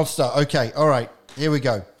 All right, I'll start. Okay, all right, here we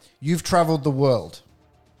go. You've traveled the world,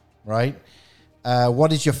 right?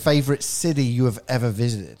 What is your favorite city you have ever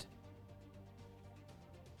visited?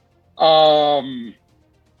 I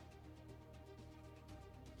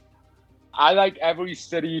like every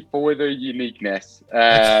city for their uniqueness,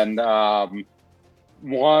 and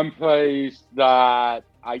one place that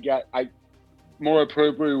more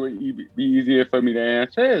appropriate would be easier for me to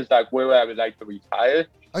answer is like where I would like to retire.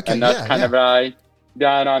 Okay, and that's kind of right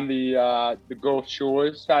down on the Gulf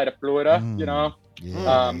Shores side of Florida.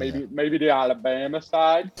 Maybe the Alabama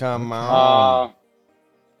side. Come on.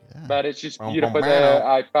 But it's just beautiful there.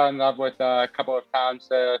 I fell in love with a couple of towns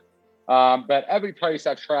there. But every place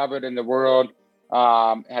I've traveled in the world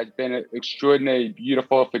has been extraordinarily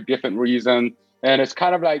beautiful for different reasons. And it's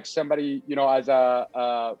kind of like somebody, as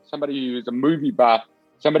somebody who's a movie buff,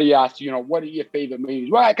 somebody asks, what are your favorite movies?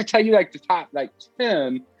 Well, I could tell you like the top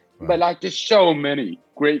 10, but like there's so many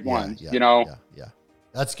great ones, Yeah.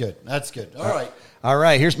 That's good. All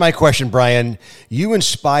right. Here's my question, Brian. You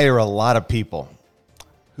inspire a lot of people.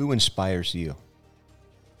 Who inspires you?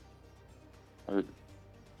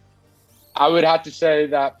 I would have to say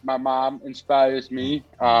that my mom inspires me.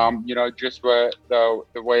 Just with the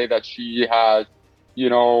way that she has,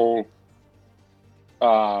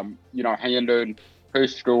 handled her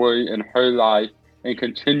story and her life and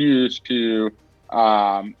continues to,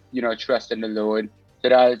 trust in the Lord. So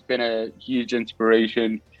that has been a huge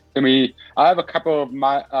inspiration to me. I have a couple of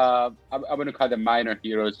my, I wouldn't call them minor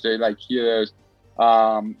heroes. They're like heroes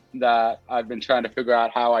that I've been trying to figure out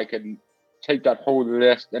how I can take that whole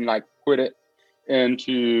list and like put it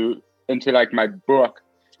into like my book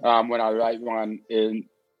when I write one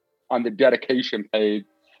on the dedication page.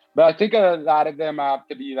 But I think a lot of them have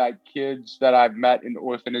to be like kids that I've met in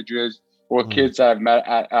orphanages or kids that I've met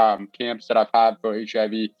at camps that I've had for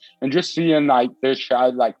HIV, and just seeing like their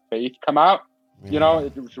childlike faith come out.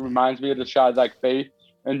 It reminds me of the childlike faith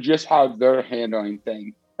and just how they're handling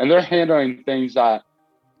things. And they're handling things that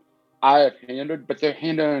I have handled, but they're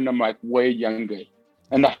handling them like way younger.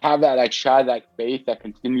 And to have that like childlike faith that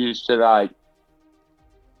continues to like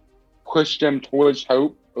push them towards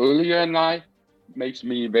hope earlier in life makes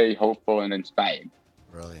me very hopeful and inspired.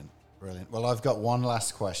 Brilliant. Well, I've got one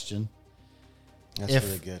last question. That's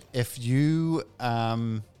really good. If you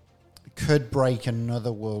could break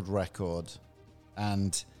another world record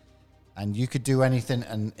and you could do anything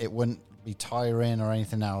and it wouldn't be tiring or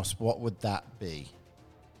anything else, what would that be?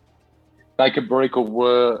 If I could break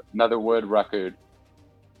another world record,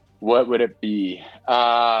 what would it be?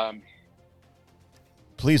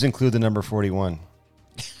 Please include the number 41.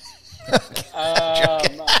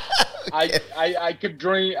 I could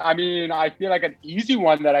drink. I mean, I feel like an easy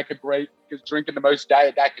one that I could break is drinking the most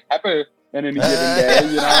Diet Dr. Pepper in any given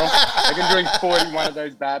day. I can drink 41 of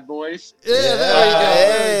those bad boys. Yeah,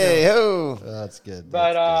 there you go. Hey, that's good.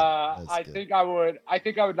 But I think I would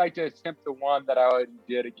like to attempt the one that I already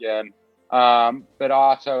did again. But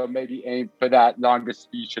also maybe aim for that longest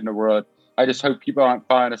speech in the world. I just hope people aren't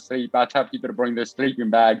falling asleep. I tell people to bring their sleeping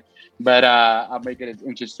bag, but I'll make it as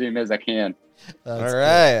interesting as I can. All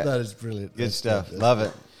right. That is brilliant. Good stuff. Love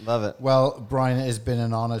it. Well, Brian, it has been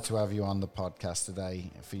an honor to have you on the podcast today,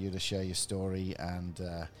 for you to share your story. And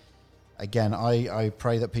again, I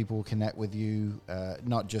pray that people will connect with you,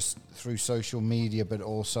 not just through social media, but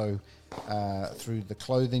also through the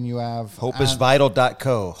clothing you have.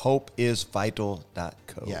 Hopeisvital.co.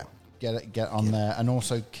 Hopeisvital.co. Yeah. Get on there, and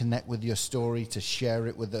also connect with your story to share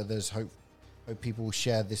it with others. Hope people will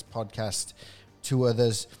share this podcast to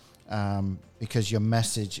others, because your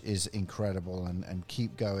message is incredible, and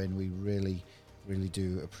keep going. We really, really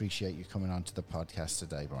do appreciate you coming on to the podcast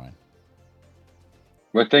today, Brian.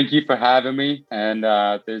 Well, thank you for having me. And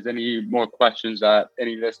if there's any more questions that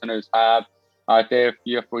any listeners have out there,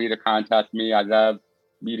 feel free to contact me. I love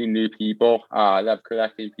meeting new people. I love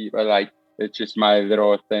collecting people. Like, it's just my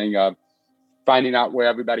little thing of finding out where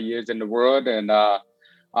everybody is in the world. And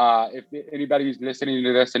if anybody's listening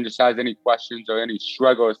to this and just has any questions or any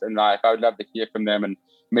struggles in life, I would love to hear from them, and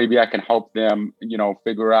maybe I can help them,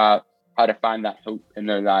 figure out how to find that hope in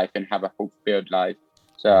their life and have a hope-filled life.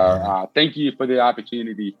 So thank you for the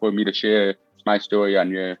opportunity for me to share my story on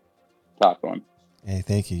your platform. Hey,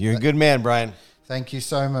 thank you. You're a good man, Brian. Thank you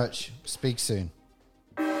so much. Speak soon.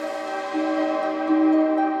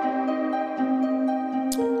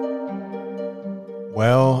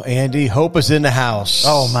 Well, Andy, hope is in the house.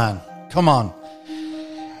 Oh, man. Come on.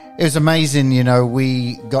 It was amazing.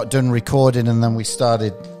 We got done recording and then we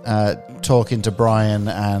started talking to Brian,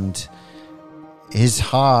 and his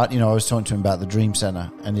heart, I was talking to him about the Dream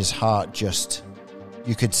Center, and his heart just,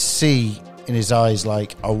 you could see in his eyes,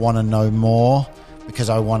 like, I want to know more because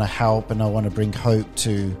I want to help and I want to bring hope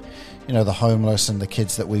to, the homeless and the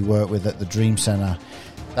kids that we work with at the Dream Center.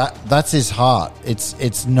 That's his heart.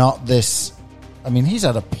 It's not this. I mean, he's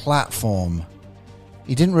at a platform.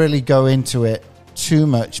 He didn't really go into it too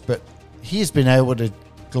much, but he's been able to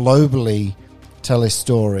globally tell his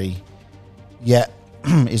story, yet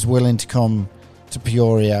is willing to come to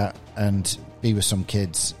Peoria and be with some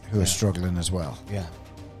kids who are struggling as well.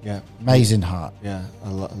 Yeah. Amazing heart. Yeah, I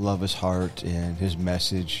love his heart, and his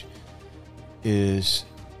message is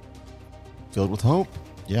filled with hope.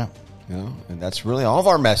 Yeah. You know, and that's really all of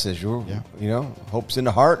our message. You know, hope's in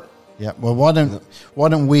the heart. Yeah. Well, why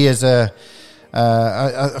don't we as I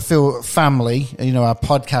feel family, you know, our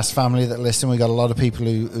podcast family that listen, we got a lot of people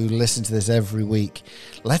who listen to this every week.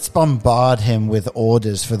 Let's bombard him with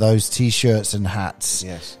orders for those T-shirts and hats.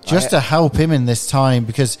 Yes. Just to help him in this time,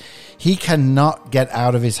 because he cannot get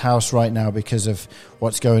out of his house right now because of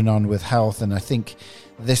what's going on with health. And I think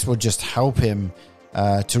this will just help him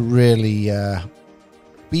to really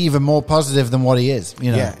be even more positive than what he is.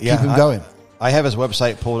 You know, keep him going. I have his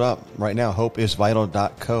website pulled up right now,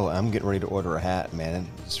 hopeisvital.co. I'm getting ready to order a hat, man.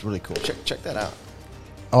 It's really cool. Check that out.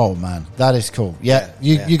 Oh, man, that is cool. Yeah,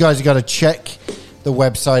 you guys have got to check the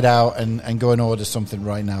website out and go and order something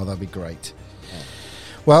right now. That'd be great. Yeah.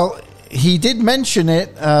 Well, he did mention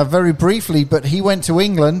it very briefly, but he went to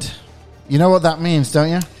England. You know what that means,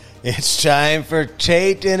 don't you? It's time for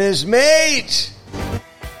Tate and his mate.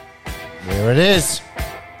 Here it is.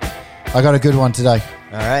 I got a good one today.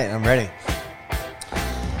 All right, I'm ready.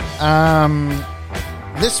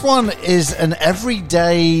 This one is an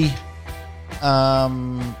everyday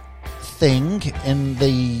thing in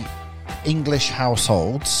the English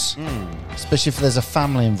households, especially if there's a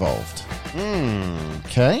family involved.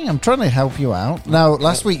 Okay, I'm trying to help you out. Now,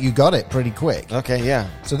 last week you got it pretty quick. Okay, yeah.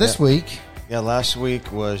 So this week... Yeah, last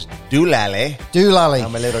week was doolally. Doolally.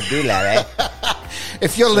 I'm a little doolally.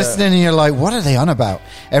 If you're listening and you're like, what are they on about?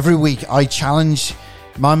 Every week I challenge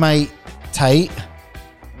my mate Tate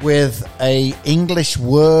with a English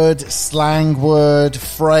word, slang word,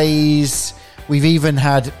 phrase. We've even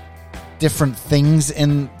had different things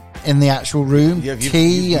in the actual room.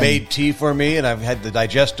 You've made tea for me, and I've had the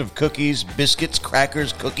digestive cookies, biscuits,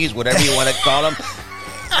 crackers, cookies, whatever you want to call them.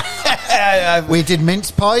 We did mince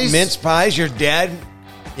pies. Mince pies, your dad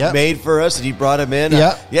made for us, and he brought them in.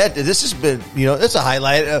 Yeah, this has been, it's a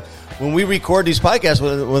highlight. When we record these podcasts,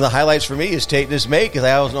 one of the highlights for me is Tate and his mate, because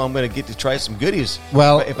I always know I'm going to get to try some goodies.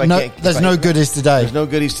 Well, there's no goodies today. There's no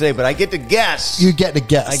goodies today, but I get to guess. You get to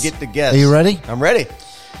guess. I get to guess. Are you ready? I'm ready.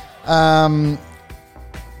 That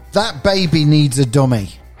baby needs a dummy.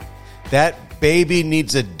 That baby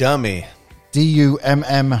needs a dummy.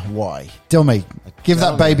 D-U-M-M-Y. Dummy. Give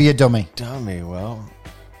that baby a dummy. Dummy. Well,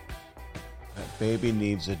 that baby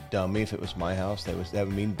needs a dummy. If it was my house, that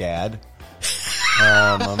would mean dad.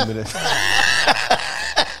 I'm gonna.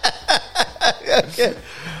 Okay.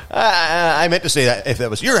 I meant to say that if that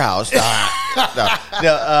was your house.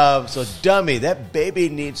 No. So dummy. That baby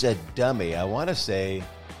needs a dummy. I want to say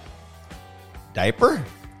diaper.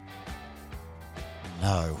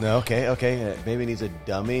 No. Okay. Baby needs a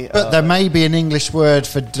dummy. But there may be an English word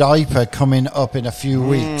for diaper coming up in a few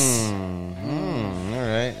weeks. All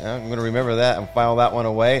right. I'm going to remember that and file that one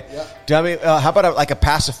away. Yep. Dummy. How about a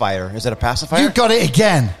pacifier? Is it a pacifier? You got it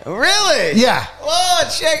again. Really? Yeah. Oh,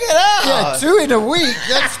 check it out. Yeah, 2 in a week.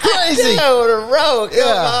 That's crazy. 2 in a row.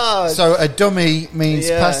 Come on. So a dummy means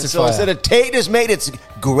pacifier. So instead of Tate and his mate, it's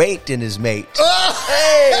great and his mate. Oh,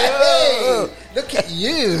 hey. Look at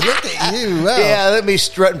you. Wow. Yeah, let me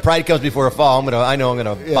strut and pride comes before a fall. I know I'm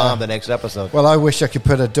gonna bomb the next episode. Well, I wish I could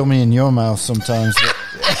put a dummy in your mouth sometimes.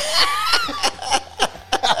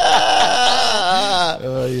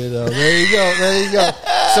 There you go.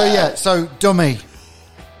 So dummy.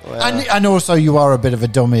 Well, and also you are a bit of a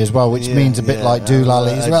dummy as well, which means a bit like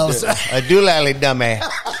doolally as well. A doolally dummy.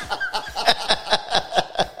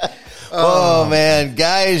 Oh man,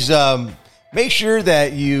 guys, make sure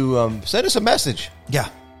that you send us a message. Yeah.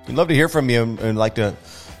 We'd love to hear from you and like to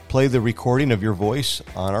play the recording of your voice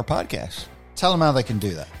on our podcast. Tell them how they can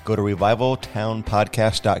do that. Go to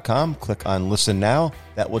revivaltownpodcast.com, click on Listen Now.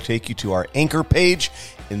 That will take you to our Anchor page.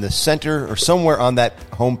 In the center or somewhere on that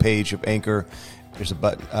homepage of Anchor, there's a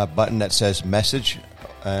button that says Message.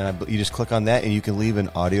 And you just click on that and you can leave an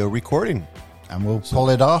audio recording. And we'll pull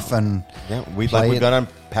it off and we've done on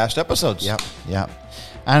past episodes. Yep.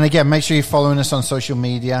 And again, make sure you're following us on social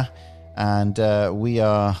media. And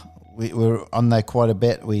we're on there quite a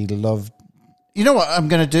bit. We love... You know what I'm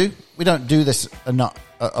going to do? We don't do this a lot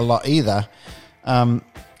either.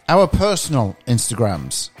 Our personal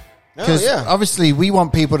Instagrams. Because obviously we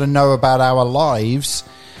want people to know about our lives.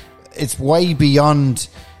 It's way beyond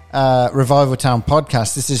Revival Town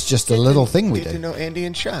Podcast. This is just a little thing we do. Get to know Andy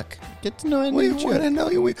and Chuck. Get to know Andy and Chuck. We want to know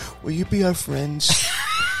you. Will you be our friends?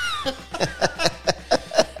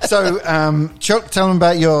 So, Chuck, tell them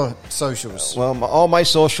about your socials. Well, all my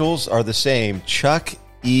socials are the same. Chuck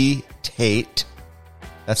E. Tate.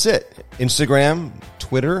 That's it. Instagram,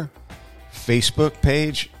 Twitter, Facebook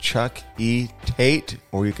page, Chuck E. Tate,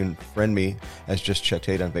 or you can friend me as just Chuck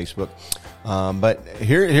Tate on Facebook. But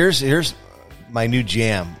here's my new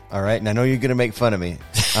jam, all right? And I know you're going to make fun of me.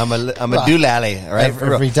 I'm a doolally, right?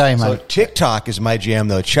 Every day, man. So TikTok is my jam,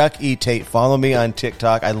 though. Chuck E. Tate. Follow me on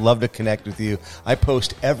TikTok. I love to connect with you. I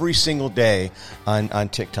post every single day on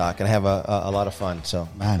TikTok, and I have a lot of fun. So,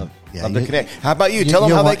 man, love to connect. How about you? Tell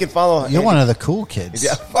them how they can follow. You're one of the cool kids.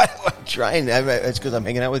 Yeah, I'm trying. It's because I'm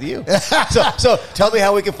hanging out with you. so tell me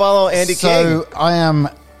how we can follow Andy King. So I am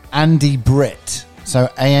Andy Britt. So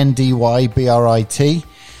ANDYBRIT.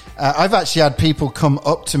 I've actually had people come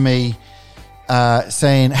up to me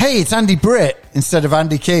saying, "Hey, it's Andy Britt," instead of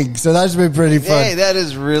Andy King. So that's been pretty fun. Hey, that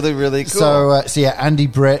is really, really cool. So yeah, Andy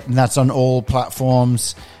Britt, and that's on all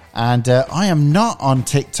platforms. And I am not on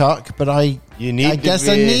TikTok, but I guess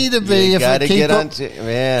I need to be if I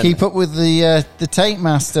keep up with the Tate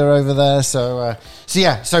Master over there. So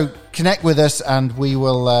connect with us, and we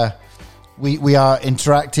will. We are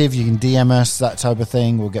interactive. You can DM us, that type of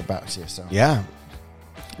thing. We'll get back to you. So yeah.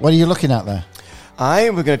 What are you looking at there? I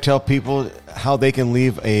am going to tell people how they can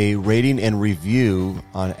leave a rating and review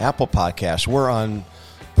on Apple Podcasts. We're on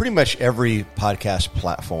pretty much every podcast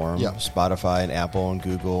platform, Spotify and Apple and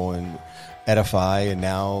Google and Edify. And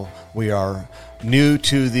now we are new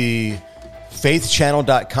to the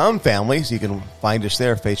faithchannel.com family. So you can find us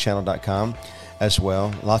there, faithchannel.com as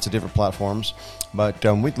well. Lots of different platforms. But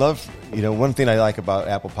we'd love, one thing I like about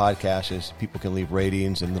Apple Podcasts is people can leave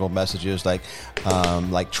ratings and little messages like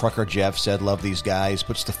Trucker Jeff said, love these guys,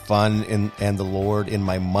 puts the fun and the Lord in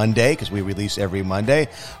my Monday, because we release every Monday.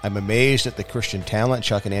 I'm amazed at the Christian talent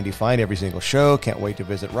Chuck and Andy find every single show. Can't wait to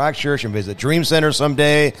visit Rock Church and visit Dream Center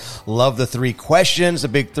someday. Love the 3 questions, the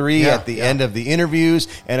big 3 at the end of the interviews,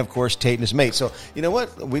 and of course Tate and his mate. So you know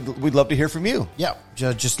what? We'd love to hear from you. Yeah,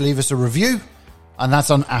 just leave us a review. And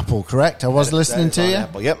that's on Apple, correct? I was listening to you.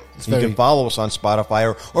 Apple, yep. You can follow us on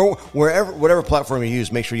Spotify or whatever platform you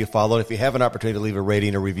use. Make sure you follow it. If you have an opportunity to leave a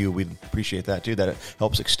rating or review, we'd appreciate that too. That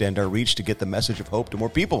helps extend our reach to get the message of hope to more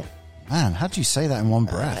people. Man, how do you say that in one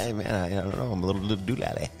breath? I don't know. I'm a little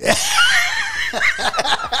doolally.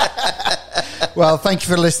 Well, thank you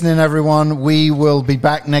for listening, everyone. We will be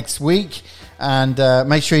back next week. And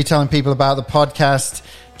make sure you're telling people about the podcast.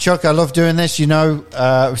 Chuck, I love doing this.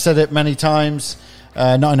 I've said it many times.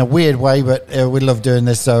 Not in a weird way, but we love doing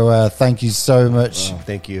this. So thank you so much.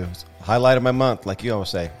 Thank you. It's the highlight of my month, like you always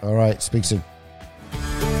say. All right. Speak soon.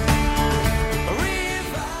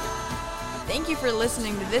 Thank you for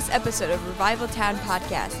listening to this episode of Revival Town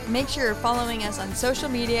Podcast. Make sure you're following us on social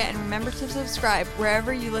media and remember to subscribe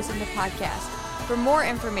wherever you listen to podcasts. For more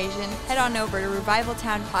information, head on over to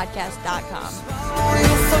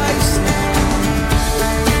revivaltownpodcast.com.